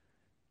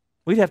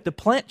 We'd have to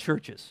plant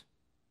churches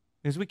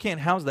because we can't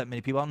house that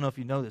many people. I don't know if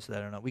you know this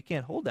or not. We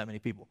can't hold that many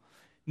people.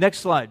 Next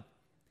slide.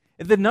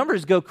 If the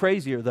numbers go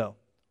crazier, though,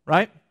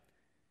 right?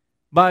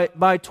 By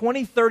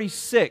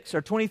 2036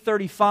 or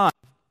 2035,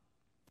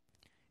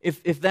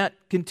 if that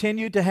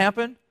continued to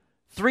happen,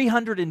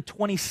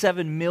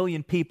 327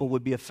 million people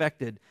would be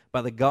affected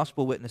by the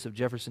gospel witness of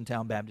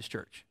Jeffersontown Baptist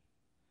Church.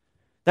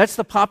 That's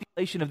the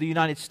population of the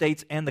United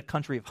States and the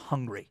country of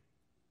Hungary.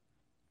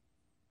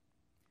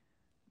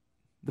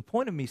 The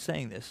point of me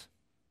saying this,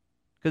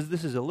 because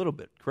this is a little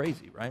bit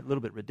crazy, right? A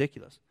little bit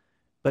ridiculous.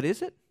 But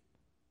is it?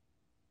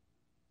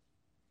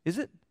 Is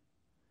it?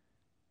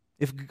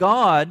 If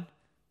God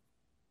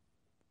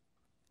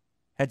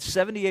had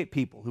 78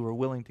 people who were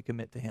willing to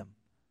commit to Him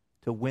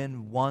to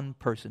win one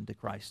person to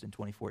Christ in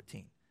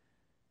 2014,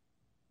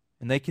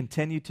 and they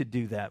continue to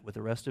do that with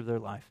the rest of their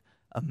life,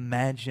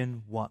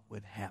 imagine what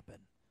would happen.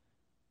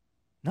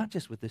 Not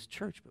just with this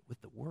church, but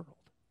with the world.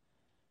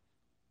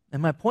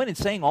 And my point in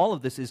saying all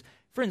of this is,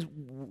 friends,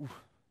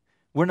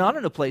 we're not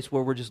in a place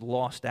where we're just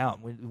lost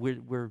out.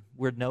 We're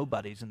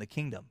nobodies in the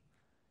kingdom.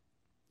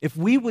 If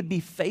we would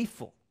be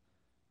faithful,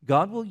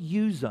 God will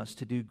use us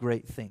to do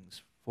great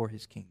things for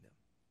His kingdom.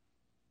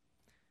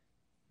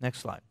 Next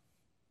slide.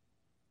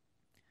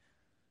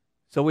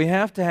 So we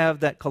have to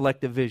have that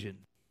collective vision.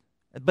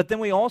 But then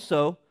we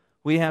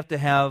have to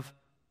have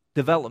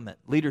development,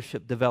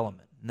 leadership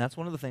development. And that's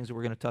one of the things that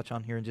we're going to touch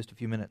on here in just a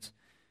few minutes.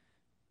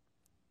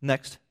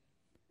 Next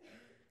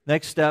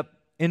step,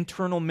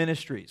 internal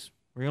ministries.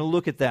 We're going to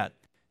look at that.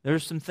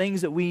 There's some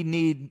things that we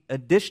need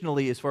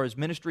additionally as far as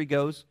ministry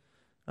goes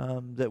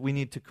that we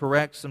need to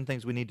correct, some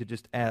things we need to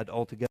just add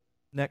altogether.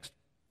 Next,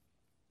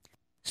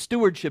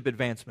 stewardship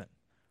advancement.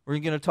 We're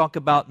going to talk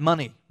about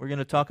money. We're going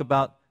to talk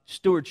about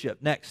stewardship.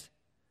 Next,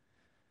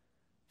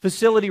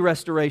 facility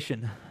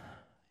restoration.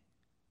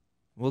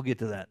 We'll get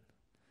to that.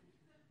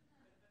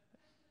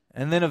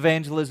 And then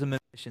evangelism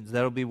and missions.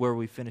 That'll be where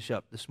we finish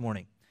up this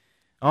morning.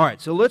 All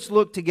right, so let's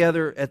look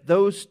together at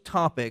those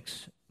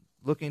topics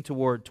looking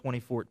toward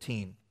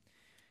 2014.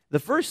 The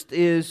first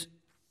is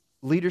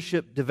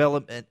leadership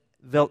development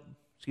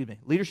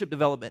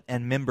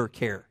and member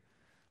care.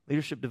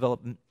 Leadership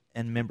development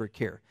and member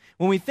care.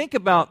 When we think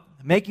about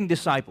making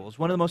disciples,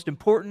 one of the most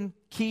important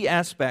key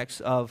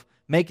aspects of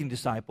making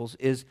disciples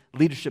is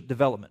leadership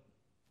development.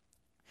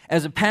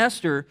 As a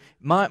pastor,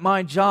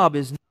 my job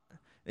is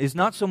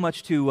not so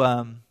much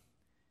to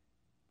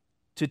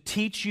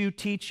teach you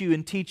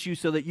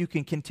so that you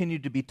can continue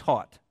to be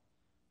taught,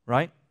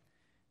 right?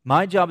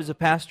 My job as a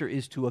pastor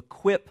is to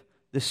equip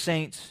the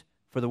saints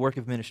for the work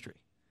of ministry.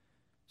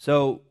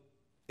 So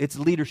it's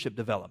leadership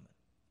development.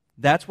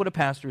 That's what a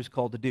pastor is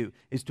called to do,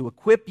 is to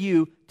equip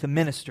you to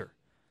minister.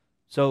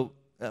 So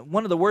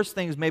one of the worst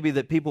things maybe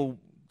that people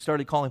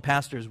started calling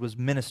pastors was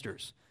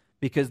ministers,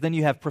 because then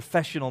you have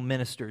professional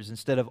ministers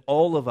instead of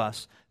all of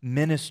us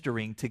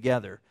ministering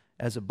together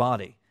as a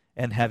body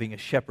and having a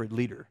shepherd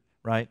leader,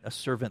 right? A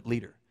servant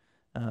leader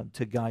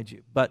to guide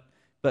you. But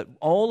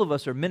all of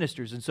us are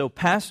ministers, and so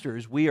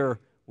pastors, we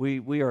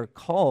are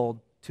called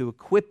to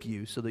equip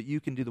you so that you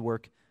can do the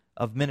work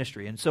of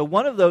ministry. And so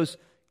one of those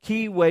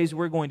key ways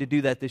we're going to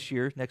do that this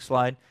year, next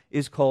slide,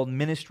 is called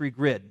Ministry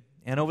Grid.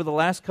 And over the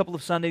last couple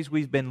of Sundays,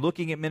 we've been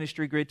looking at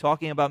Ministry Grid,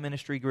 talking about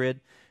Ministry Grid.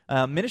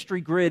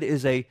 Ministry Grid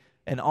is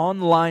an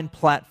online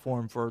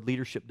platform for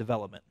leadership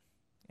development.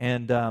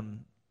 And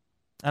I'm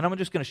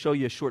just going to show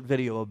you a short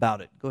video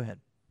about it. Go ahead.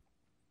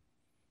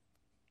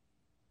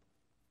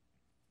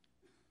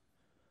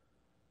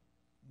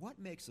 What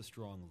makes a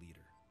strong leader?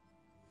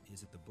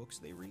 Is it the books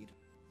they read?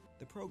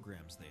 The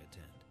programs they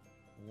attend?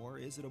 Or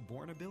is it a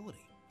born ability?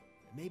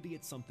 Maybe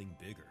it's something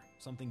bigger,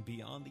 something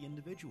beyond the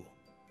individual.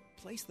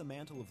 Place the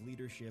mantle of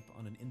leadership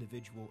on an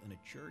individual in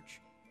a church,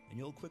 and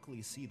you'll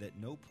quickly see that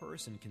no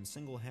person can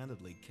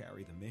single-handedly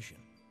carry the mission.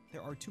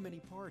 There are too many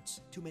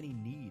parts, too many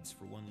needs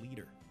for one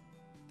leader.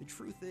 The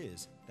truth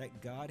is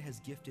that God has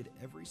gifted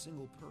every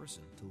single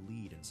person to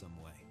lead in some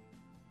way.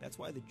 That's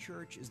why the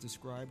church is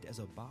described as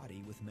a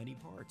body with many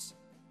parts.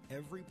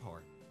 Every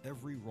part,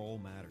 every role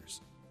matters.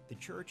 The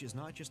church is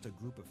not just a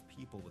group of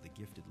people with a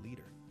gifted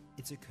leader.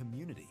 It's a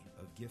community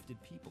of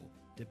gifted people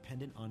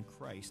dependent on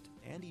Christ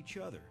and each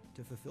other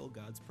to fulfill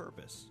God's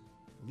purpose.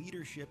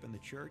 Leadership in the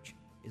church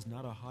is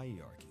not a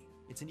hierarchy.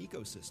 It's an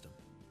ecosystem.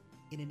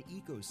 In an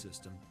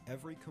ecosystem,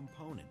 every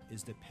component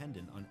is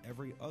dependent on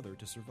every other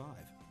to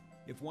survive.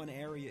 If one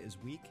area is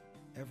weak,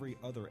 every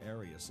other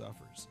area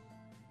suffers.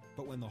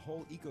 But when the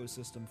whole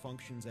ecosystem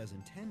functions as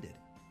intended,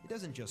 it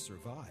doesn't just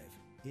survive,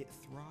 it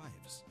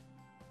thrives.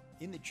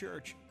 In the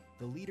church,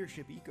 the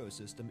leadership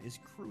ecosystem is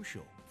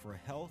crucial for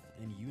health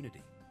and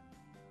unity.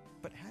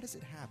 But how does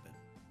it happen?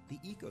 The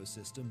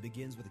ecosystem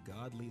begins with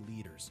godly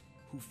leaders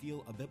who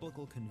feel a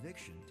biblical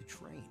conviction to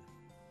train.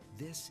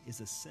 This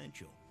is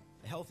essential.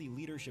 A healthy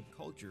leadership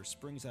culture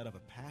springs out of a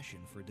passion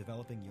for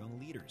developing young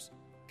leaders,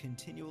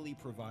 continually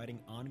providing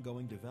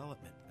ongoing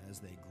development as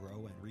they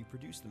grow and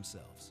reproduce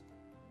themselves.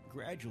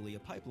 Gradually, a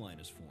pipeline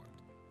is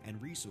formed.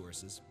 and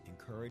resources,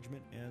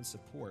 encouragement, and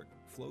support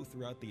flow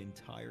throughout the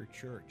entire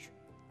church.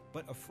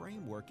 But a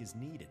framework is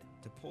needed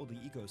to pull the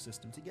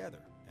ecosystem together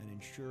and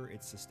ensure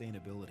its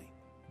sustainability.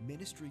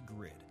 Ministry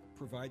Grid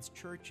provides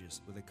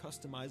churches with a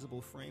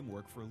customizable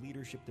framework for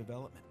leadership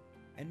development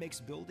and makes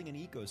building an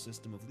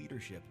ecosystem of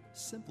leadership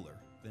simpler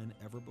than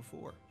ever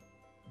before.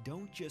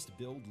 Don't just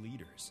build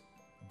leaders,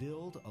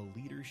 build a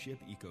leadership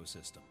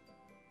ecosystem.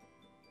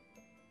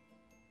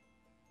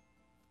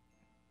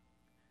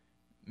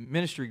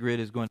 Ministry Grid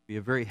is going to be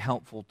a very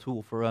helpful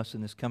tool for us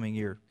in this coming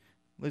year.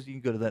 Liz, you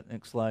can go to that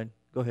next slide.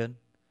 Go ahead.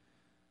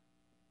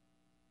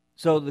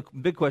 So the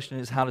big question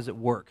is, how does it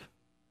work?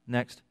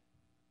 Next.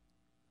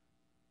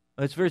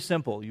 It's very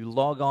simple. You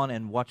log on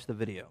and watch the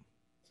video.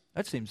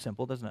 That seems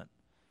simple, doesn't it?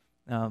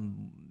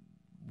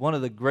 One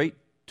of the great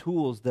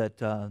tools that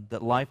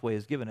Lifeway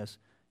has given us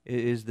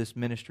is this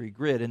Ministry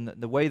Grid. And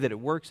the way that it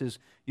works is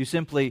you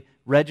simply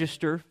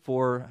register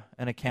for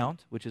an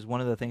account, which is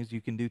one of the things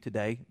you can do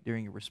today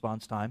during your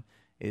response time,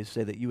 is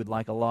say that you would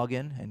like a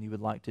login and you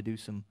would like to do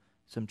some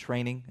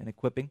training and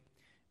equipping.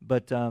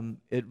 But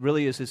it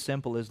really is as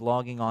simple as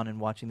logging on and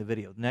watching the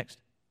video. Next.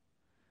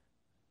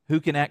 Who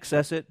can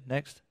access it?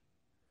 Next.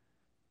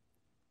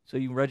 So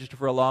you can register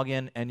for a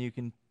login and you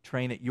can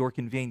train at your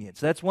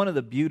convenience. That's one of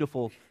the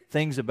beautiful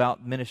things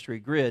about Ministry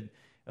Grid.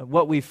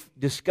 What we've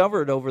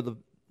discovered over the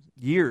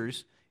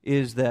years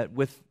is that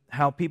with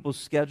how people's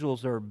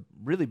schedules are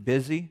really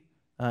busy,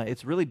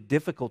 it's really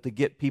difficult to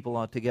get people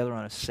all together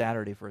on a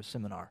Saturday for a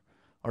seminar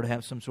or to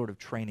have some sort of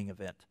training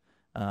event.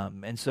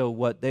 And so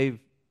what they've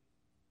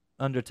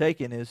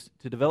undertaken is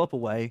to develop a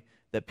way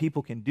that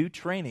people can do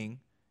training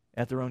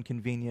at their own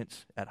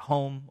convenience at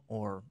home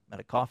or at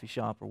a coffee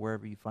shop or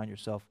wherever you find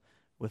yourself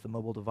with a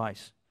mobile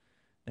device.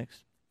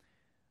 Next.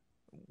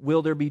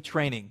 Will there be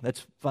training?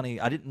 That's funny.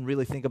 I didn't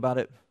really think about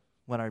it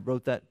when I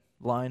wrote that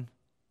line.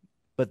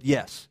 But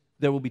yes,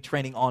 there will be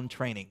training on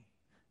training.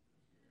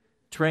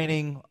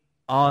 Training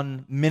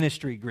on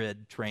Ministry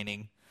Grid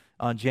training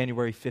on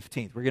January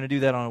 15th. We're going to do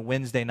that on a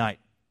Wednesday night.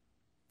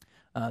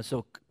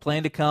 So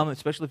plan to come,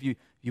 especially if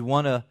you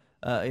want to,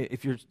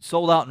 if you're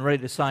sold out and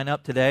ready to sign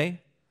up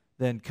today,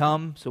 then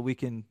come so we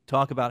can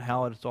talk about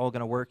how it's all going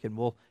to work, and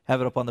we'll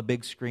have it up on the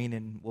big screen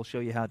and we'll show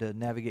you how to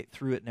navigate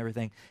through it and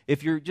everything.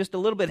 If you're just a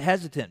little bit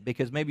hesitant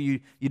because maybe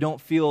you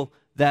don't feel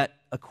that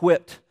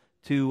equipped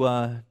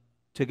to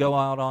go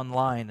out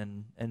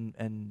online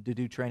and to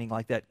do training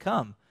like that,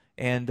 come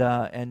and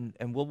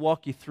we'll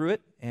walk you through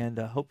it, and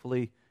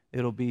hopefully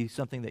it'll be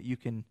something that you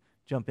can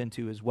jump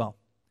into as well.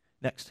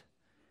 Next.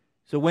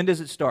 So when does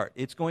it start?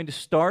 It's going to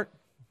start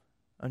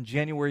on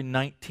January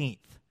 19th.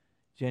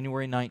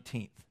 January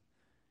 19th.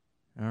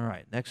 All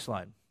right, next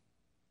slide.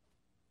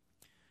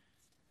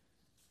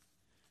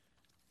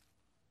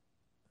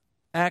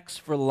 Acts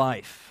for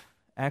Life.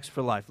 Acts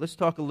for Life. Let's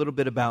talk a little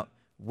bit about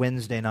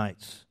Wednesday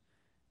nights.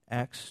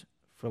 Acts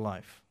for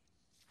Life.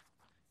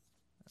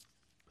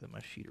 Put my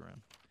sheet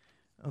around.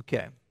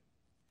 Okay.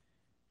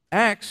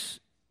 Acts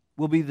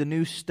will be the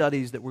new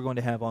studies that we're going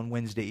to have on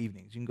Wednesday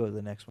evenings. You can go to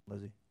the next one,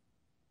 Lizzie.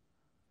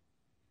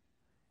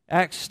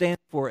 Acts stands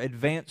for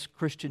Advanced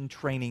Christian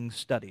Training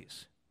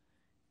Studies.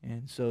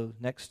 And so,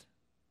 next.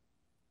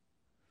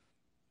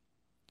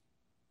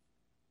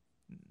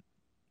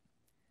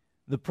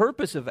 The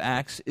purpose of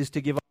Acts is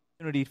to give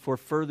opportunity for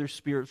further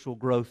spiritual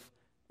growth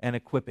and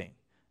equipping.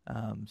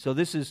 So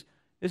this is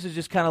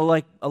just kind of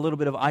like a little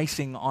bit of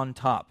icing on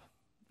top.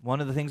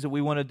 One of the things that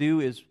we want to do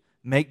is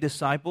make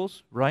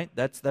disciples, right?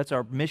 That's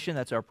our mission,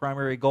 that's our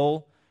primary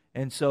goal.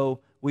 And so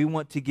we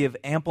want to give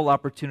ample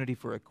opportunity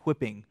for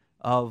equipping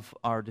of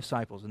our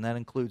disciples, and that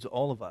includes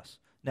all of us.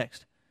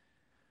 Next.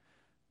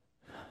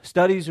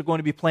 Studies are going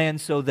to be planned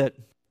so that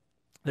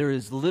there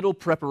is little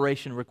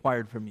preparation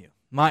required from you.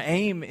 My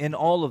aim in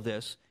all of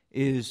this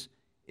is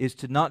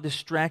to not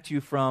distract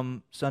you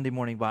from Sunday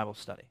morning Bible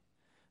study.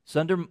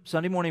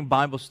 Sunday morning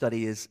Bible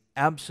study is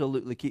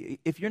absolutely key.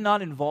 If you're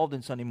not involved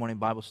in Sunday morning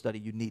Bible study,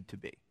 you need to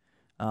be.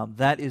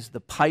 That is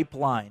the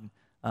pipeline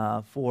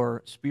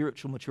for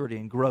spiritual maturity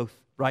and growth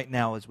right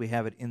now as we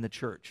have it in the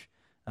church.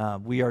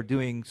 We are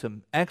doing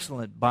some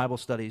excellent Bible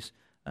studies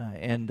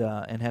and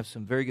have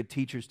some very good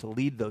teachers to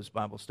lead those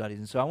Bible studies.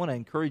 And so I want to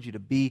encourage you to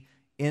be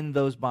in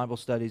those Bible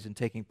studies and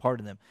taking part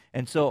in them.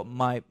 And so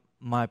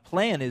my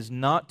plan is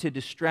not to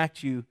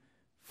distract you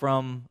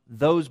from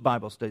those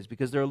Bible studies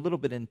because they're a little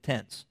bit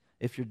intense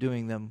if you're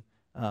doing them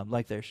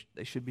like they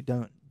should be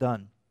done.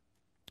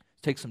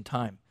 It takes some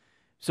time.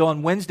 So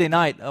on Wednesday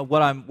night,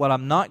 what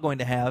I'm not going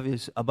to have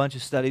is a bunch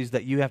of studies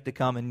that you have to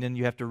come and then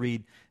you have to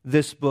read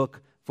this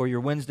book for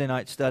your Wednesday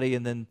night study,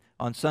 and then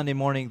on Sunday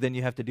morning, then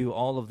you have to do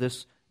all of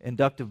this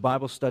inductive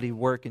Bible study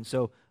work. And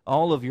so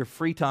all of your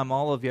free time,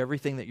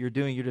 everything that you're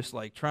doing, you're just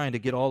like trying to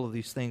get all of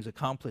these things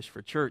accomplished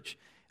for church.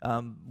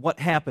 What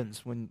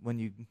happens when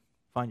you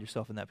find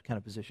yourself in that kind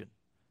of position?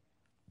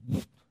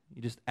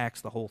 You just axe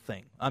the whole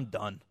thing. I'm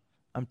done.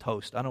 I'm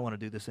toast. I don't want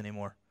to do this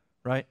anymore,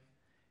 right?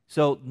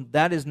 So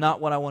that is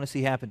not what I want to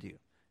see happen to you.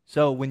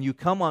 So when you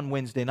come on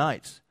Wednesday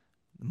nights,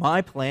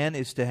 my plan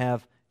is to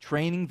have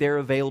training there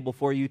available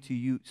for you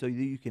so that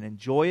you can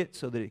enjoy it,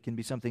 so that it can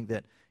be something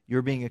that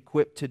you're being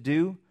equipped to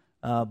do,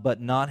 but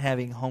not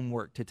having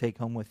homework to take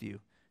home with you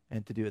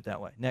and to do it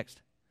that way.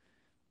 Next.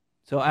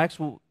 So Acts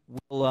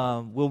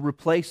will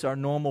replace our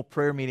normal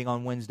prayer meeting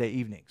on Wednesday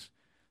evenings.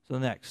 So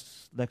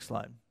next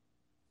slide.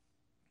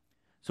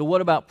 So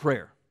what about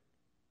prayer?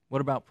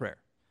 What about prayer?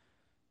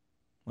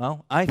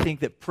 Well, I think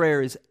that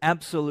prayer is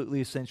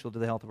absolutely essential to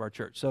the health of our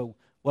church. So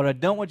what I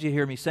don't want you to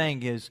hear me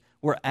saying is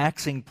we're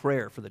axing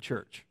prayer for the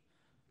church,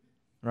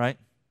 right?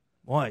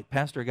 Boy,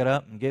 pastor got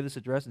up and gave this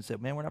address and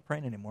said, man, we're not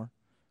praying anymore.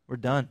 We're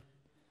done.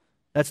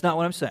 That's not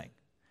what I'm saying.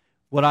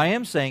 What I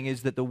am saying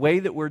is that the way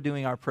that we're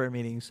doing our prayer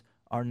meetings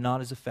are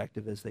not as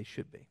effective as they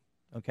should be,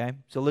 okay?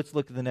 So let's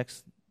look at the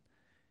next.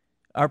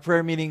 Our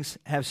prayer meetings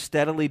have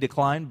steadily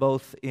declined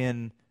both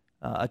in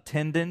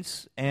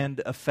attendance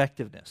and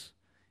effectiveness.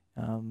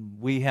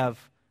 We have,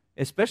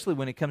 especially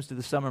when it comes to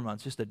the summer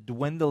months, just a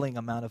dwindling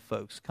amount of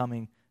folks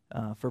coming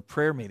for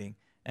prayer meeting,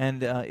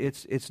 and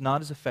it's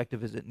not as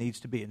effective as it needs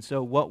to be. And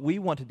so what we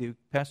want to do,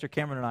 Pastor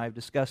Cameron and I have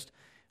discussed,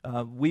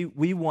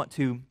 we want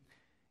to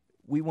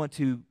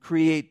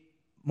create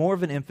more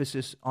of an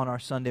emphasis on our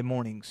Sunday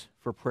mornings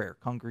for prayer,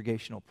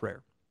 congregational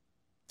prayer.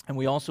 And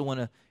we also want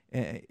to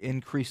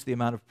increase the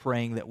amount of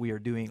praying that we are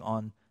doing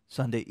on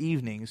Sunday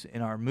evenings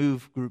in our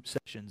move group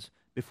sessions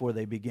before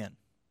they begin.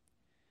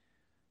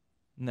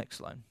 Next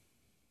slide.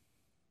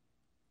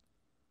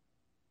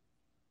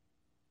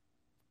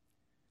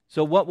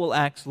 So what will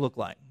Acts look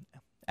like?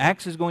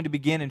 Acts is going to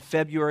begin in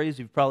February, as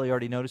you've probably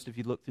already noticed if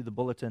you look through the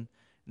bulletin.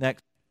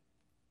 Next.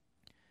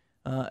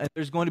 And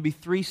there's going to be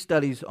 3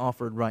 studies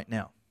offered right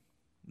now.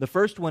 The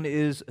first one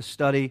is a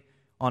study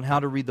on how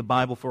to read the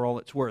Bible for all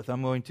it's worth.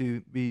 I'm going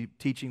to be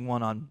teaching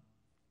one on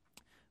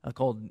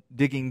called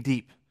Digging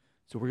Deep.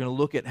 So we're going to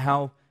look at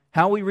how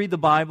we read the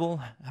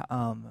Bible,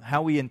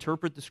 how we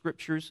interpret the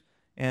Scriptures,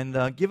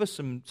 and give us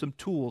some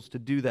tools to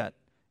do that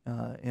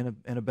in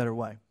a better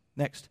way.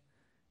 Next,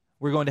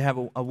 we're going to have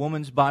a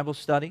woman's Bible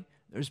study.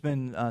 There's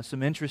been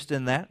some interest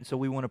in that, and so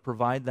we want to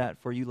provide that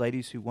for you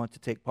ladies who want to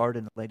take part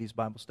in the ladies'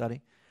 Bible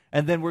study.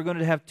 And then we're going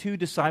to have 2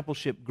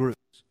 discipleship groups.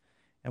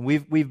 And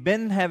we've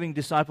been having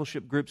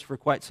discipleship groups for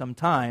quite some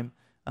time,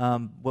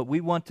 but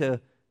we want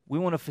to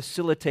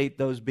facilitate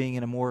those being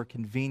in a more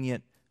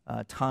convenient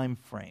time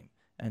frame.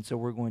 And so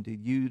we're going to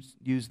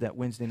use that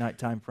Wednesday night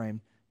time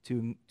frame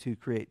to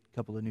create a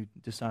couple of new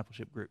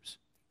discipleship groups.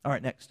 All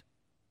right, next.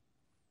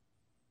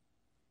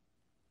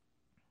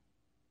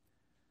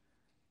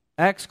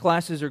 Acts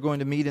classes are going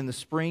to meet in the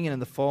spring and in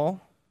the fall.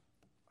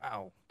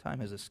 Wow, time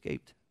has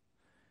escaped.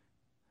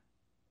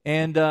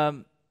 And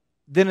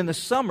then in the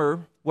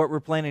summer, what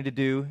we're planning to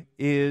do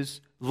is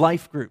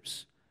life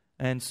groups.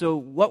 And so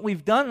what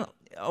we've done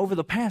over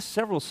the past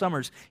several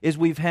summers is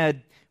we've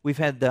had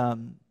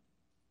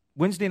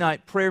Wednesday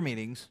night prayer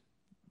meetings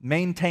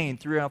maintained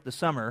throughout the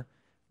summer.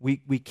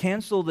 We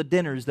cancel the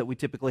dinners that we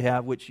typically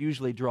have, which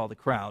usually draw the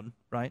crowd,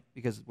 right?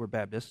 Because we're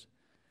Baptists.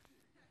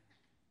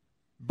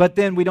 But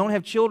then we don't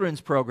have children's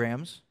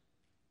programs.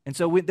 And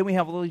so then we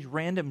have all these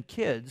random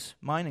kids,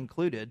 mine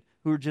included,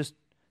 who just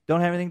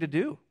don't have anything to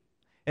do.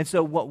 And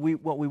so what we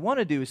want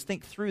to do is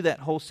think through that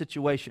whole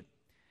situation.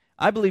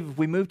 I believe if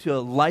we move to a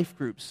life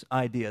groups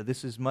idea,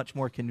 this is much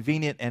more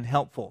convenient and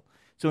helpful.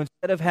 So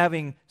instead of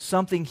having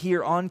something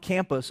here on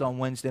campus on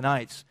Wednesday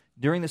nights,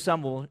 during the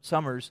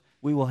summers,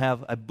 we will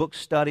have a book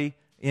study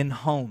in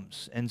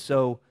homes. And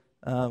so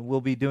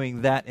we'll be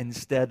doing that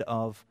instead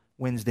of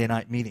Wednesday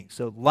night meetings.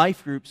 So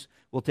life groups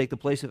will take the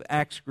place of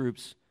Acts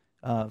groups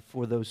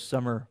for those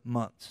summer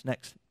months.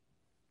 Next.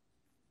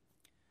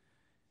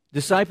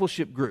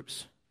 Discipleship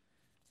groups.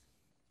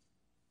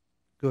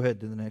 Go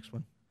ahead to the next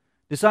one.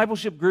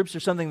 Discipleship groups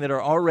are something that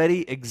are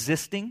already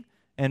existing,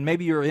 and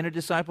maybe you're in a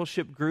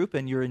discipleship group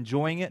and you're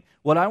enjoying it.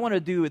 What I want to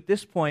do at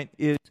this point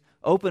is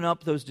open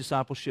up those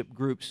discipleship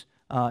groups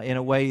in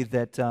a way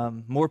that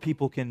more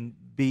people can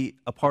be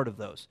a part of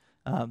those.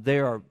 They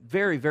are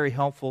very, very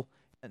helpful.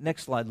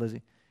 Next slide,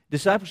 Lizzie.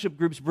 Discipleship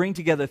groups bring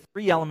together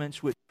 3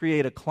 elements which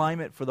create a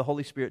climate for the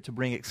Holy Spirit to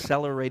bring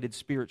accelerated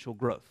spiritual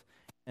growth.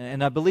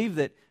 And I believe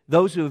that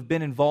those who have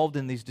been involved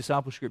in these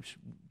discipleship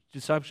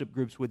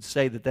groups would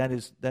say that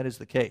is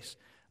the case.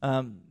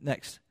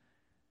 Next.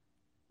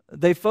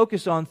 They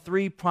focus on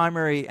 3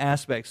 primary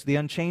aspects: the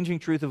unchanging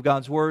truth of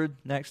God's Word,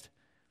 next,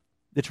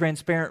 the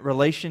transparent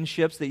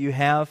relationships that you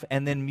have,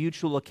 and then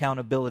mutual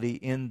accountability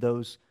in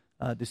those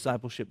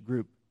discipleship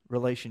group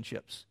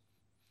relationships.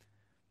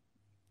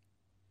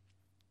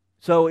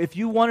 So if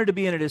you wanted to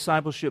be in a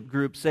discipleship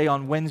group, say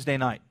on Wednesday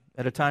night,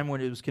 at a time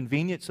when it was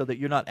convenient so that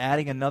you're not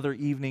adding another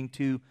evening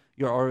to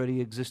your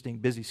already existing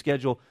busy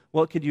schedule,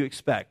 what could you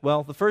expect?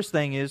 Well, the first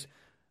thing is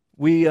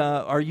we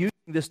are using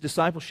this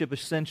Discipleship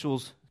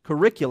Essentials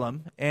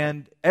curriculum,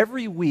 and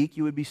every week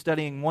you would be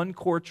studying one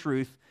core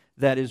truth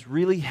that is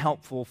really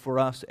helpful for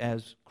us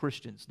as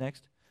Christians.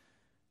 Next.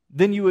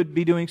 Then you would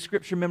be doing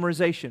scripture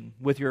memorization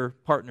with your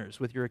partners,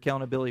 with your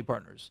accountability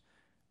partners,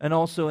 and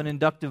also an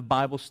inductive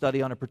Bible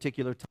study on a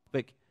particular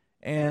topic,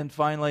 and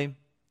finally,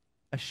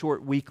 a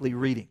short weekly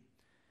reading.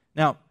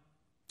 Now,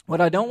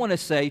 What I don't want to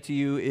say to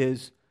you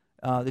is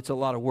it's a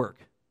lot of work,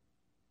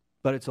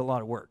 but it's a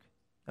lot of work,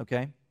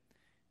 okay?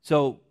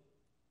 So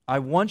I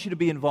want you to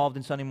be involved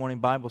in Sunday morning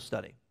Bible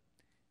study.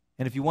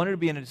 And if you wanted to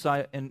be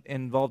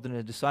involved in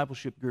a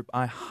discipleship group,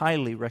 I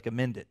highly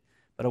recommend it.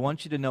 But I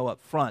want you to know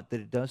up front that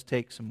it does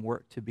take some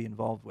work to be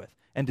involved with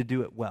and to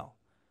do it well.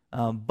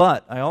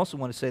 But I also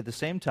want to say at the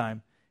same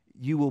time,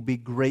 you will be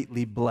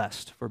greatly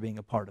blessed for being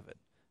a part of it.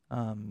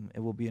 It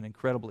will be an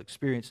incredible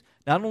experience,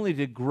 not only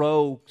to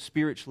grow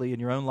spiritually in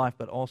your own life,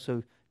 but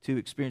also to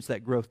experience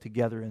that growth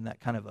together in that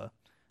kind of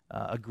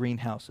a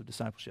greenhouse of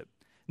discipleship.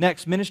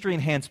 Next, ministry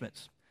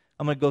enhancements.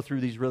 I'm going to go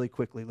through these really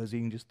quickly. Lizzie,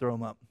 you can just throw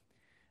them up.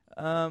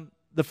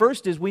 The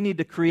first is we need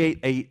to create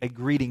a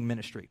greeting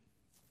ministry.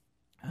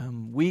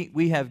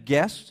 We have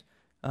guests,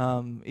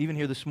 even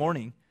here this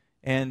morning,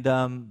 and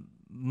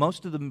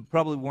most of them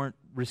probably weren't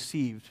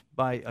received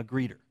by a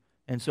greeter.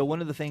 And so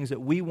one of the things that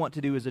we want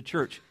to do as a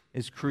church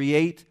is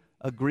create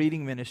a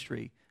greeting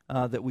ministry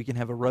that we can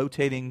have a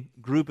rotating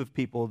group of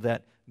people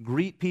that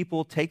greet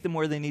people, take them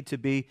where they need to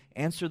be,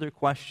 answer their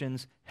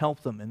questions,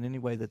 help them in any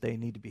way that they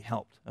need to be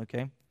helped,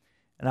 okay?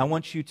 And I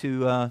want you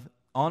to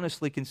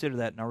honestly consider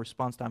that in our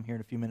response time here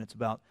in a few minutes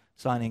about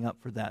signing up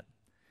for that.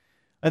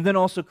 And then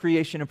also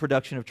creation and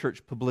production of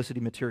church publicity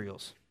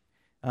materials.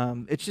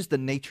 It's just the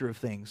nature of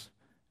things.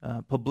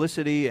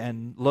 Publicity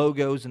and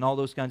logos and all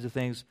those kinds of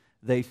things,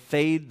 they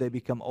fade, they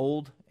become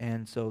old,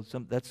 and so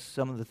that's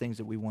some of the things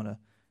that we want to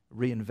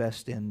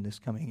reinvest in this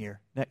coming year.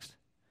 Next.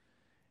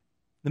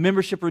 The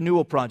Membership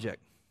Renewal Project.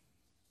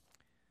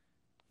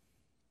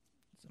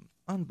 It's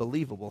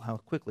unbelievable how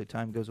quickly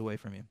time goes away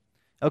from you.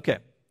 Okay.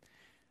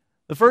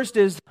 The first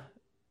is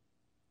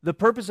the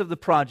purpose of the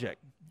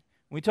project.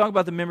 When we talk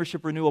about the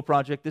Membership Renewal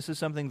Project, this is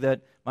something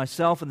that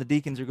myself and the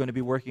deacons are going to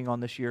be working on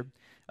this year.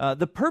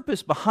 The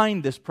purpose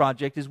behind this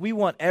project is we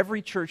want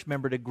every church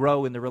member to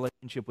grow in the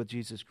relationship with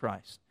Jesus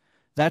Christ.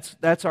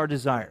 That's our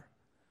desire.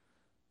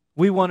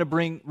 We want to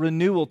bring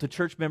renewal to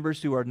church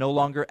members who are no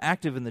longer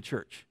active in the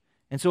church.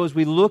 And so as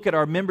we look at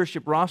our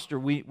membership roster,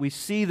 we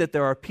see that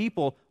there are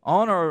people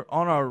on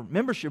our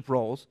membership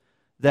rolls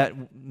that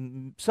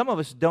some of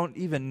us don't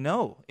even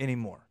know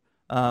anymore.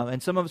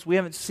 And some of us, we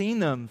haven't seen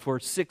them for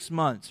 6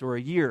 months or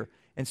a year.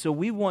 And so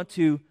we want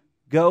to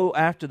go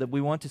after them. We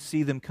want to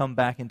see them come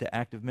back into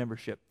active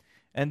membership.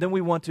 And then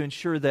we want to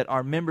ensure that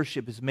our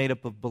membership is made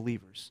up of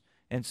believers.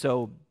 And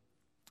so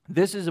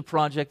this is a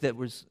project that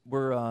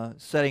we're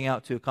setting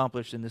out to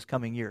accomplish in this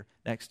coming year.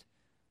 Next.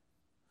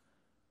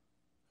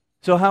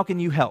 So how can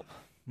you help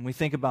when we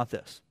think about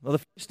this? Well,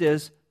 the first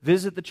is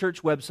visit the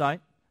church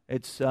website.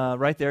 It's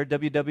right there,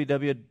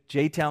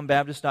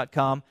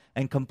 www.jtownbaptist.com,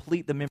 and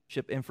complete the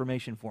membership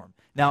information form.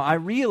 Now, I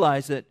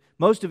realize that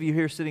most of you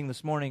here sitting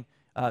this morning,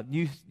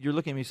 you're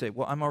looking at me and say,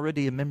 well, I'm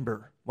already a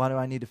member. Why do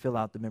I need to fill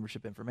out the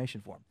membership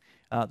information form?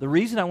 The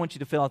reason I want you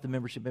to fill out the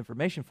membership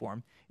information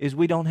form is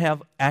we don't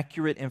have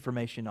accurate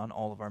information on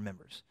all of our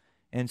members.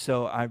 And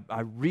so I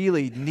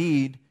really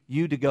need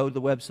you to go to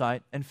the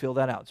website and fill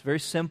that out. It's very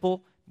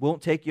simple.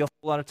 Won't take you a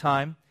whole lot of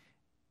time.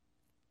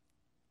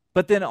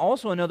 But then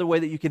also another way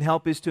that you can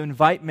help is to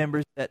invite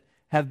members that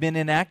have been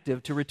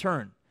inactive to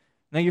return.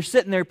 Now you're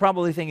sitting there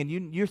probably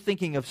thinking, you're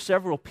thinking of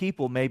several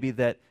people maybe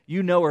that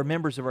you know are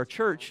members of our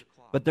church,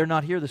 but they're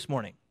not here this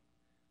morning.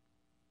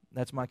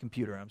 That's my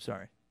computer, I'm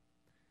sorry.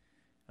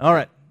 All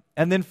right.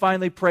 And then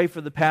finally, pray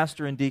for the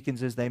pastor and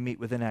deacons as they meet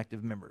with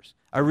inactive members.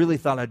 I really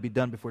thought I'd be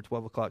done before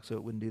 12 o'clock, so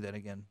it wouldn't do that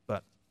again.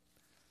 But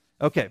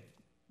okay,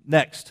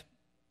 next.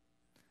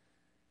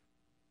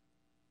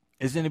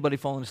 Is anybody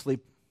falling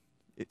asleep?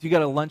 If you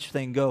got a lunch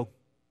thing, go.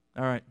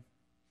 All right.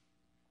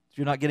 If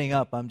you're not getting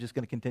up, I'm just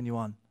going to continue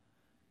on.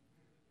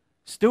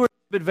 Stewardship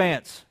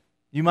advance.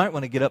 You might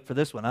want to get up for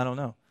this one. I don't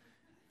know.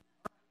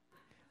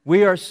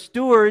 We are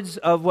stewards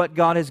of what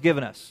God has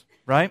given us,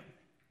 right?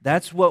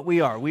 That's what we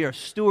are. We are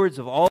stewards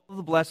of all of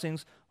the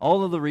blessings,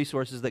 all of the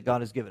resources that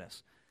God has given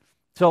us.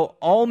 So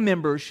all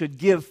members should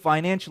give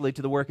financially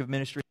to the work of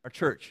ministry in our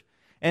church.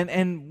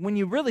 And when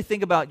you really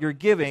think about your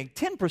giving,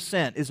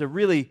 10% is a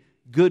really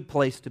good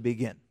place to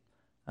begin.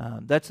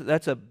 That's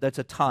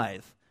a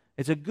tithe.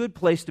 It's a good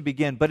place to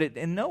begin, but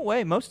in no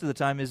way, most of the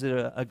time, is it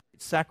a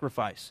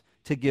sacrifice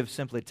to give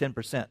simply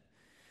 10%.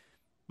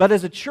 But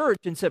as a church,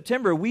 in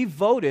September, we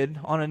voted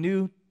on a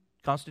new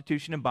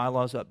Constitution and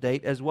Bylaws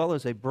update, as well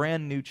as a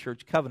brand new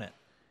church covenant.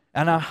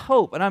 And I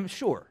hope, and I'm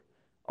sure,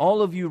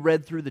 all of you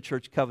read through the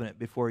church covenant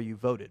before you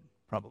voted,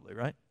 probably,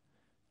 right?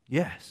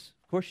 Yes,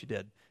 of course you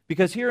did.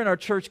 Because here in our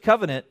church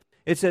covenant,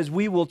 it says,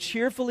 we will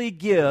cheerfully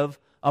give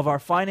of our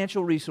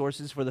financial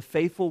resources for the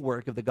faithful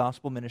work of the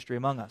gospel ministry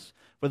among us,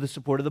 for the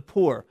support of the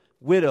poor,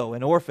 widow,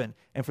 and orphan,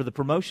 and for the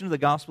promotion of the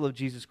gospel of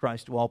Jesus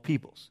Christ to all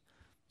peoples.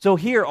 So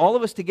here, all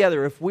of us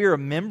together, if we are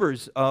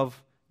members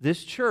of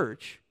this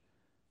church,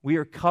 we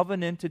are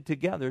covenanted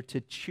together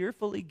to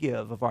cheerfully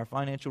give of our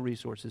financial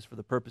resources for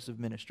the purpose of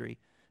ministry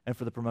and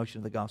for the promotion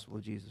of the gospel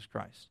of Jesus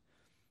Christ.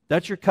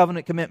 That's your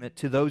covenant commitment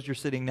to those you're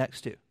sitting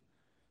next to.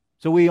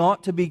 So we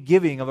ought to be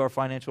giving of our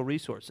financial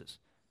resources.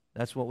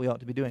 That's what we ought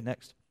to be doing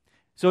next.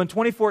 So in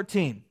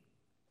 2014,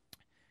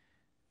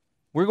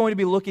 we're going to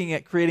be looking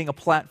at creating a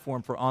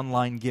platform for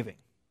online giving.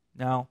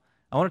 Now,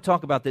 I want to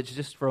talk about this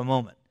just for a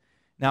moment.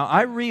 Now,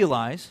 I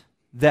realize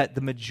that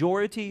the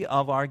majority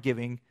of our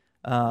giving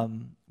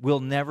will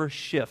never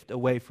shift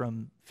away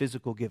from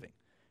physical giving,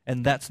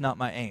 and that's not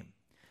my aim.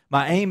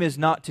 My aim is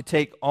not to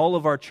take all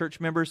of our church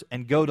members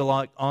and go to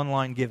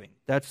online giving.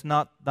 That's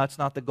not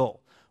the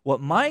goal. What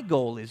my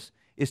goal is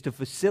to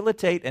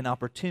facilitate an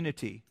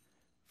opportunity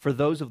for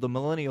those of the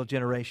millennial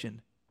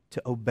generation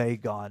to obey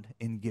God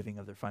in giving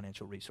of their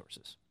financial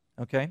resources.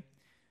 Okay?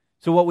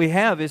 So what we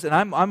have is, and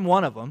I'm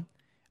one of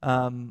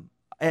them,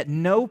 at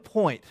no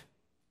point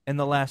in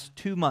the last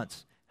 2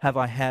 months have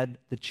I had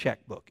the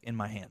checkbook in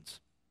my hands.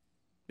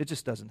 It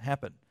just doesn't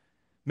happen.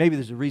 Maybe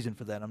there's a reason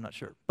for that, I'm not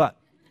sure. But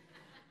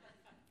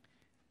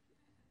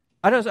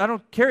I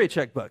don't carry a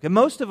checkbook. And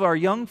most of our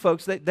young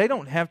folks, they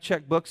don't have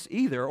checkbooks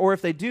either. Or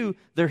if they do,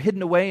 they're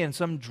hidden away in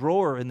some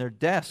drawer in their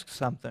desk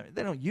something.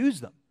 They don't use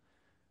them.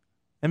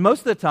 And most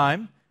of the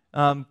time,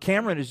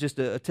 Cameron is just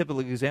a typical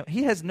example.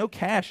 He has no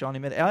cash on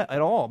him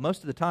at all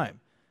most of the time.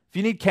 If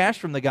you need cash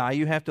from the guy,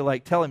 you have to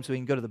tell him so he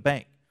can go to the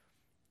bank.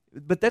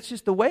 But that's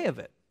just the way of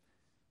it.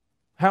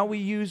 How we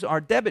use our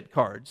debit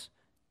cards,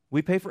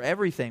 we pay for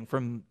everything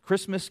from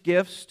Christmas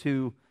gifts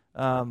to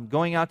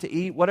going out to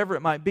eat, whatever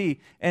it might be.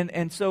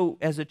 And so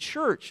as a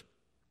church,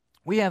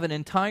 we have an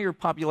entire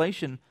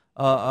population,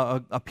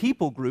 a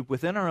people group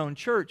within our own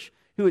church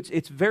who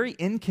it's very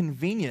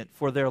inconvenient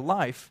for their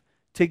life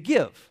to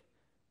give.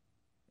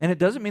 And it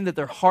doesn't mean that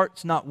their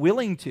heart's not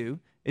willing to.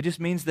 It just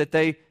means that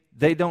they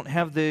don't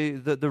have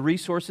the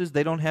resources.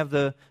 They don't have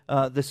the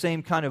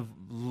same kind of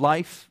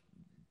life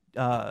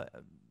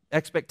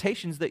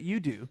expectations that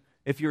you do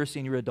if you're a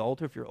senior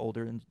adult or if you're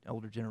older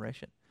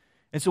generation.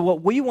 And so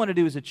what we want to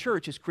do as a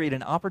church is create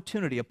an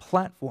opportunity, a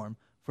platform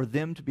for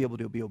them to be able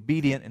to be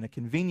obedient in a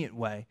convenient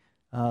way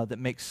that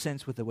makes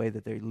sense with the way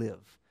that they live.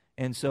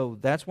 And so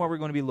that's why we're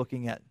going to be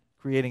looking at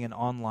creating an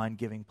online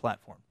giving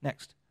platform.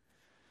 Next.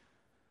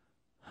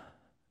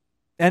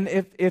 And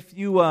if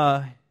you,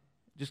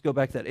 just go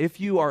back to that, if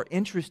you are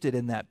interested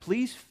in that,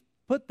 please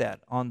put that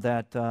on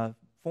that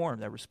form,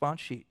 that response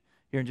sheet.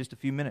 Here in just a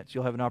few minutes,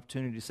 you'll have an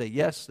opportunity to say,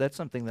 yes, that's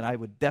something that I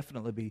would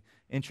definitely be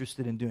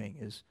interested in doing,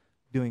 is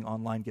doing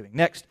online giving.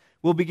 Next,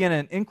 we'll begin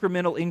an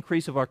incremental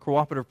increase of our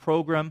cooperative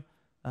program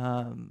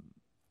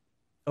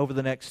over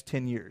the next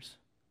 10 years.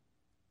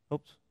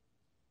 Oops.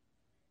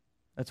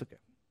 That's okay.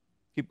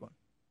 Keep going.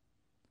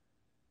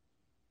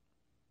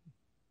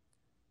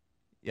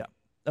 Yeah.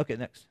 Okay,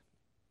 next.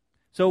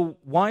 So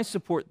why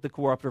support the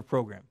cooperative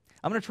program?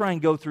 I'm going to try and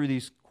go through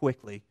these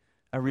quickly.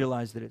 I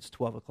realize that it's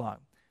 12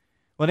 o'clock.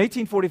 Well, in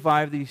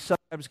 1845, the Southern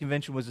Baptist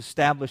Convention was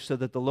established so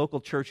that the local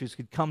churches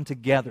could come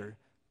together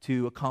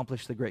to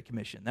accomplish the Great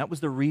Commission. That was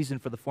the reason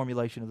for the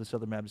formulation of the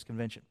Southern Baptist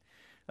Convention.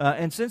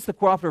 And since the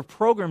cooperative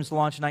programs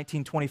launched in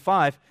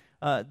 1925,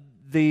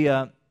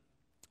 the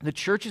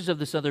churches of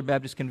the Southern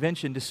Baptist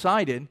Convention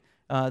decided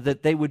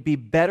that they would be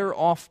better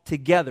off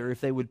together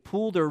if they would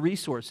pool their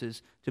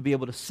resources to be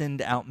able to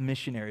send out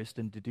missionaries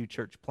and to do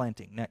church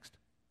planting. Next.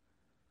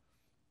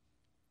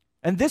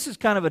 And this is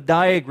kind of a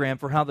diagram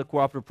for how the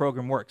cooperative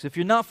program works. If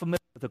you're not familiar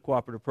with the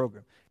cooperative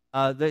program,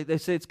 they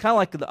say it's kind of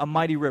like a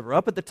mighty river.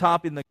 Up at the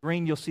top in the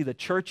green, you'll see the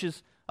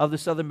churches of the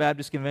Southern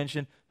Baptist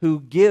Convention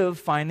who give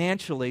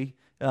financially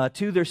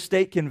to their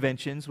state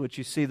conventions, which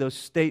you see those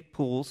state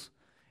pools,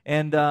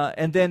 and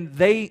then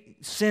they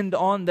send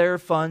on their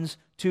funds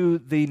to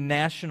the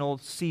national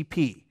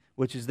CP,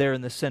 which is there in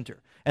the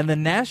center. And the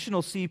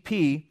national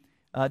CP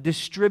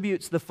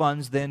distributes the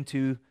funds then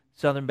to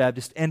Southern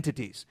Baptist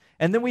entities.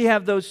 And then we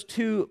have those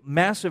two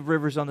massive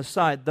rivers on the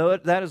side.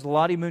 That is the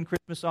Lottie Moon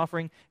Christmas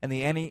offering and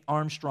the Annie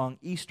Armstrong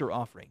Easter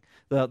offering.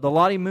 The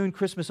Lottie Moon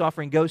Christmas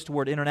offering goes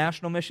toward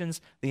international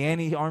missions. The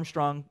Annie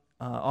Armstrong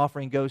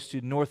offering goes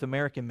to North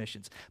American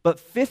missions. But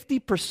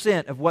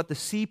 50% of what the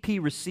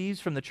CP receives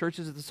from the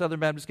churches of the Southern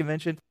Baptist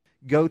Convention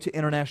go to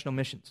international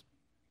missions.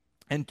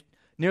 And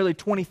nearly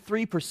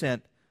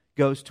 23%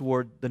 goes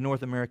toward the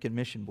North American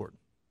Mission Board.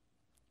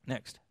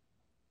 Next.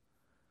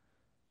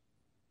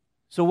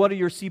 So what do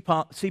your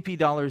CP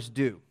dollars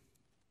do?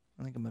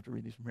 I think I'm going to have to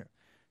read these from here.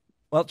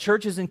 Well,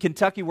 churches in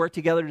Kentucky work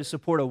together to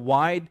support a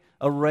wide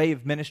array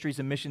of ministries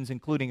and missions,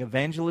 including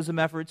evangelism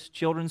efforts,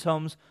 children's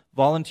homes,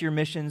 volunteer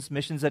missions,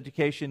 missions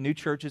education, new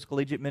churches,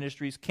 collegiate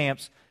ministries,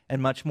 camps, and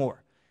much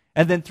more.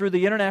 And then through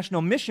the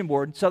International Mission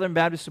Board, Southern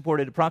Baptist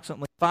supported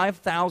approximately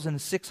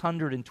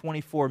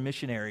 5,624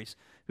 missionaries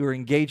who are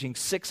engaging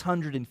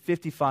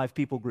 655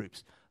 people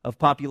groups of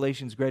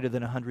populations greater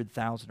than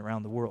 100,000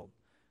 around the world.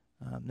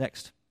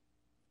 Next.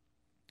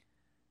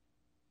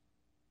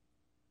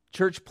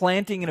 Church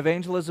planting and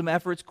evangelism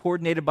efforts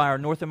coordinated by our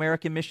North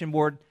American Mission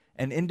Board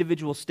and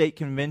individual state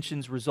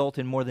conventions result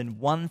in more than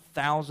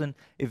 1,000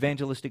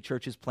 evangelistic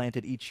churches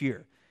planted each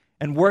year.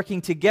 And working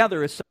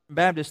together as Southern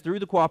Baptists through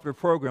the cooperative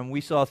program,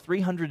 we saw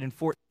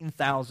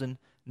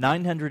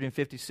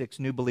 314,956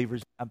 new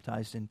believers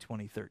baptized in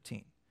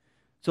 2013.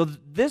 So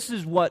this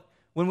is what,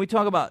 when we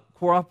talk about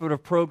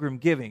cooperative program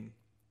giving,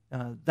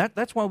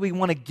 that's why we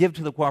want to give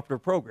to the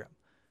cooperative program.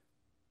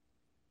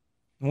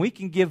 And we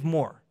can give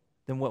more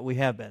than what we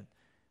have been.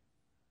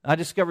 I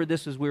discovered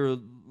this as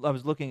I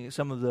was looking at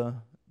some of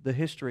the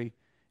history.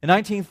 In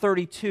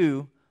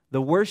 1932,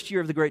 the worst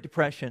year of the Great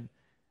Depression,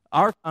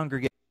 our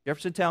congregation,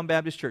 Jeffersontown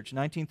Baptist Church, in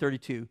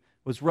 1932,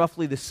 was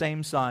roughly the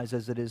same size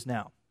as it is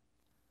now.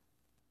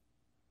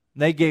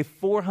 They gave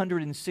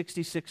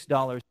 $466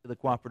 to the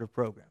cooperative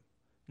program.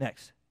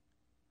 Next.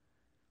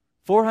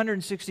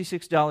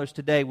 $466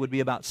 today would be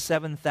about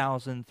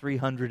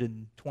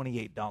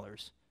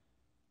 $7,328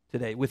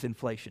 today, with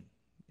inflation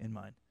in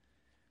mind.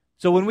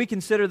 So when we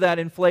consider that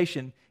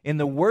inflation, in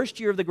the worst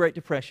year of the Great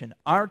Depression,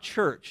 our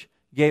church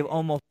gave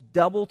almost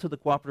double to the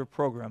cooperative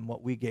program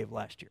what we gave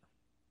last year.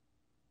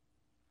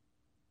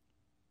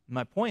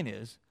 My point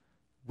is,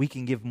 we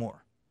can give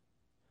more.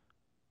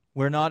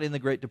 We're not in the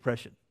Great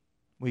Depression.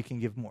 We can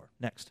give more.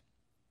 Next.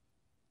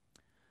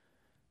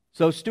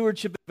 So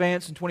Stewardship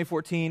Advance in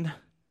 2014.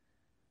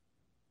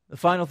 The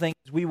final thing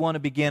is we want to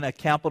begin a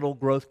capital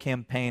growth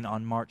campaign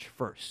on March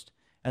 1st.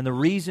 And the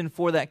reason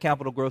for that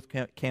capital growth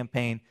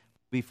campaign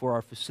will be for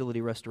our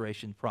facility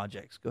restoration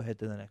projects. Go ahead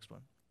to the next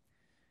one.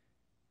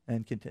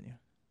 And continue.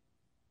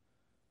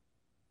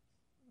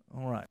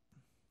 All right.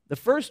 The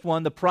first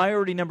one, the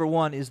priority number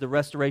one, is the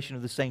restoration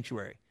of the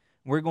sanctuary.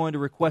 We're going to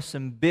request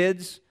some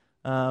bids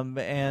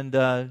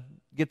and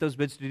get those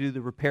bids to do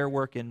the repair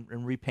work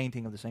and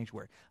repainting of the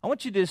sanctuary. I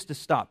want you just to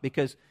stop,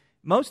 because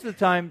most of the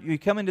time you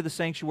come into the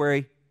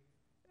sanctuary,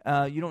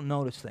 you don't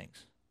notice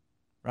things,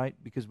 right?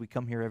 Because we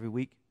come here every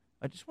week.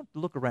 I just want to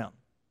look around.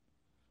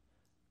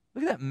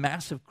 Look at that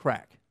massive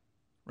crack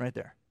right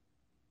there.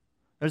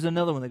 There's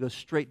another one that goes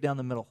straight down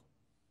the middle.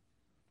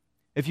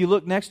 If you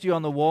look next to you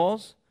on the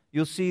walls,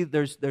 you'll see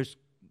there's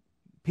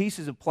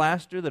pieces of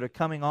plaster that are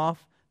coming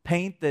off,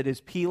 paint that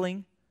is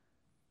peeling.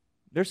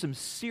 There's some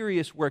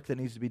serious work that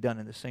needs to be done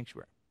in this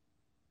sanctuary.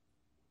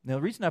 Now,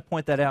 the reason I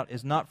point that out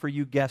is not for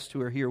you guests who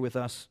are here with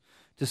us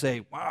to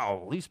say,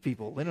 wow, these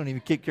people, they don't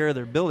even take care of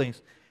their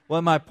buildings.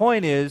 Well, my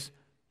point is,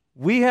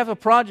 we have a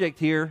project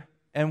here,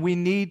 and we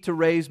need to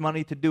raise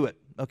money to do it.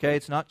 Okay?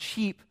 It's not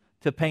cheap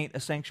to paint a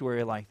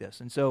sanctuary like this.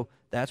 And so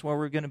that's where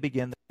we're going to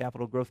begin the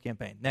capital growth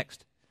campaign.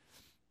 Next.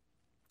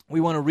 We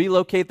want to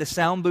relocate the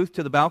sound booth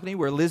to the balcony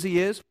where Lizzie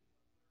is,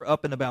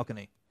 up in the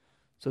balcony,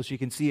 so she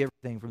can see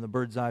everything from the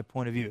bird's eye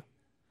point of view.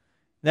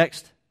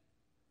 Next,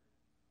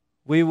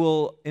 we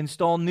will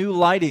install new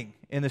lighting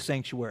in the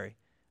sanctuary.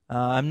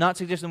 I'm not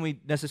suggesting we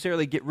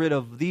necessarily get rid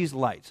of these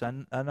lights.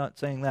 I'm not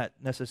saying that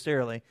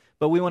necessarily.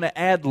 But we want to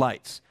add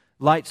lights.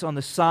 Lights on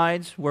the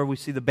sides where we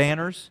see the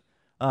banners,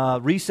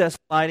 recess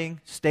lighting,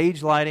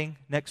 stage lighting.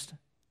 Next.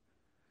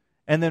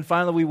 And then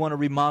finally, we want to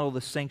remodel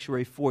the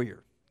sanctuary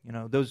foyer. You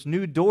know, those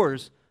new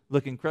doors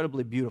look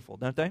incredibly beautiful,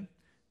 don't they?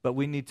 But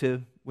we need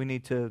to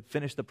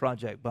finish the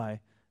project by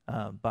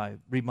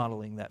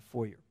remodeling that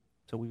foyer.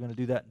 So we're going to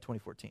do that in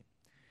 2014.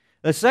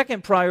 The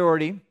second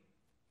priority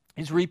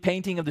is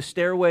repainting of the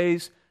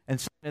stairways and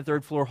second and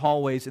third floor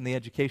hallways in the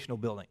educational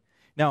building.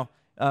 Now,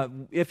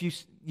 if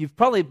you've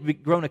probably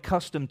grown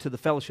accustomed to the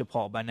fellowship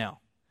hall by now,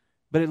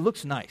 but it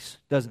looks nice,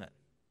 doesn't it?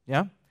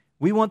 Yeah?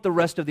 We want the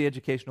rest of the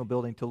educational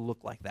building to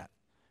look like that.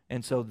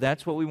 And so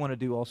that's what we want to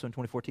do also in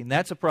 2014.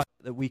 That's a project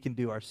that we can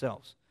do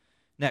ourselves.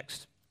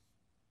 Next.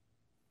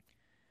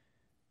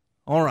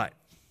 All right.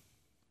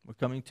 We're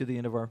coming to the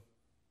end of our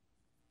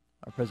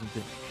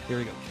presentation. Here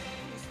we go.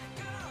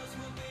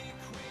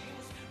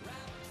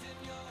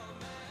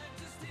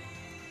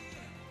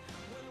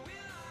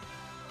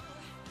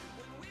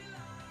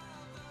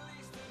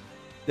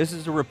 This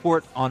is a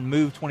report on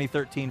Move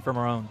 2013 from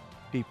our own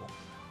people.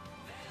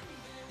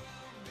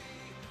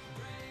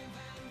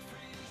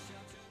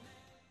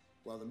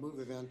 Well, the MOVE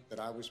event that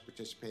I was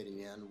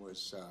participating in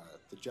was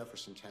the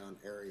Jeffersontown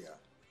area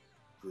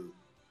group.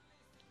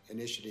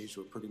 Initiatives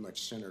were pretty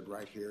much centered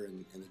right here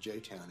in the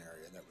J-Town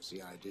area. That was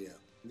the idea.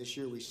 This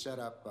year we set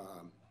up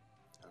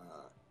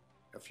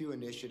a few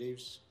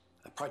initiatives.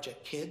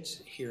 Project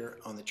Kids here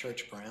on the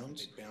church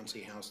grounds,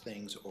 bouncy house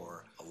things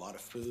or a lot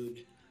of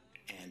food,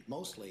 and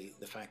mostly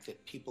the fact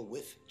that people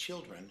with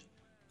children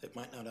that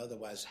might not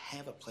otherwise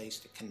have a place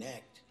to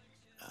connect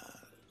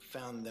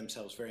found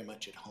themselves very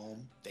much at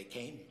home. They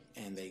came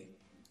and they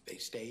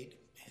stayed,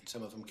 and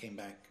some of them came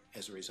back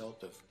as a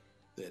result of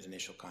that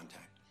initial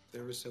contact.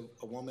 There was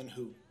a woman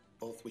who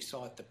both we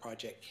saw at the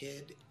Project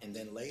Kid and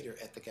then later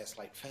at the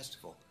Gaslight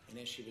Festival. And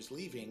as she was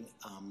leaving,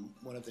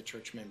 one of the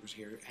church members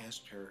here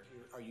asked her,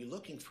 "Are you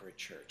looking for a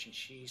church?" And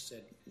she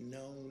said,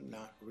 "No,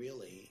 not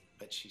really."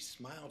 But she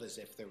smiled as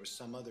if there was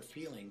some other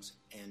feelings,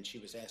 and she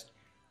was asked,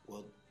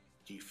 "Well,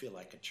 do you feel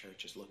like a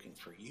church is looking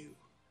for you?"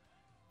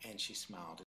 And she smiled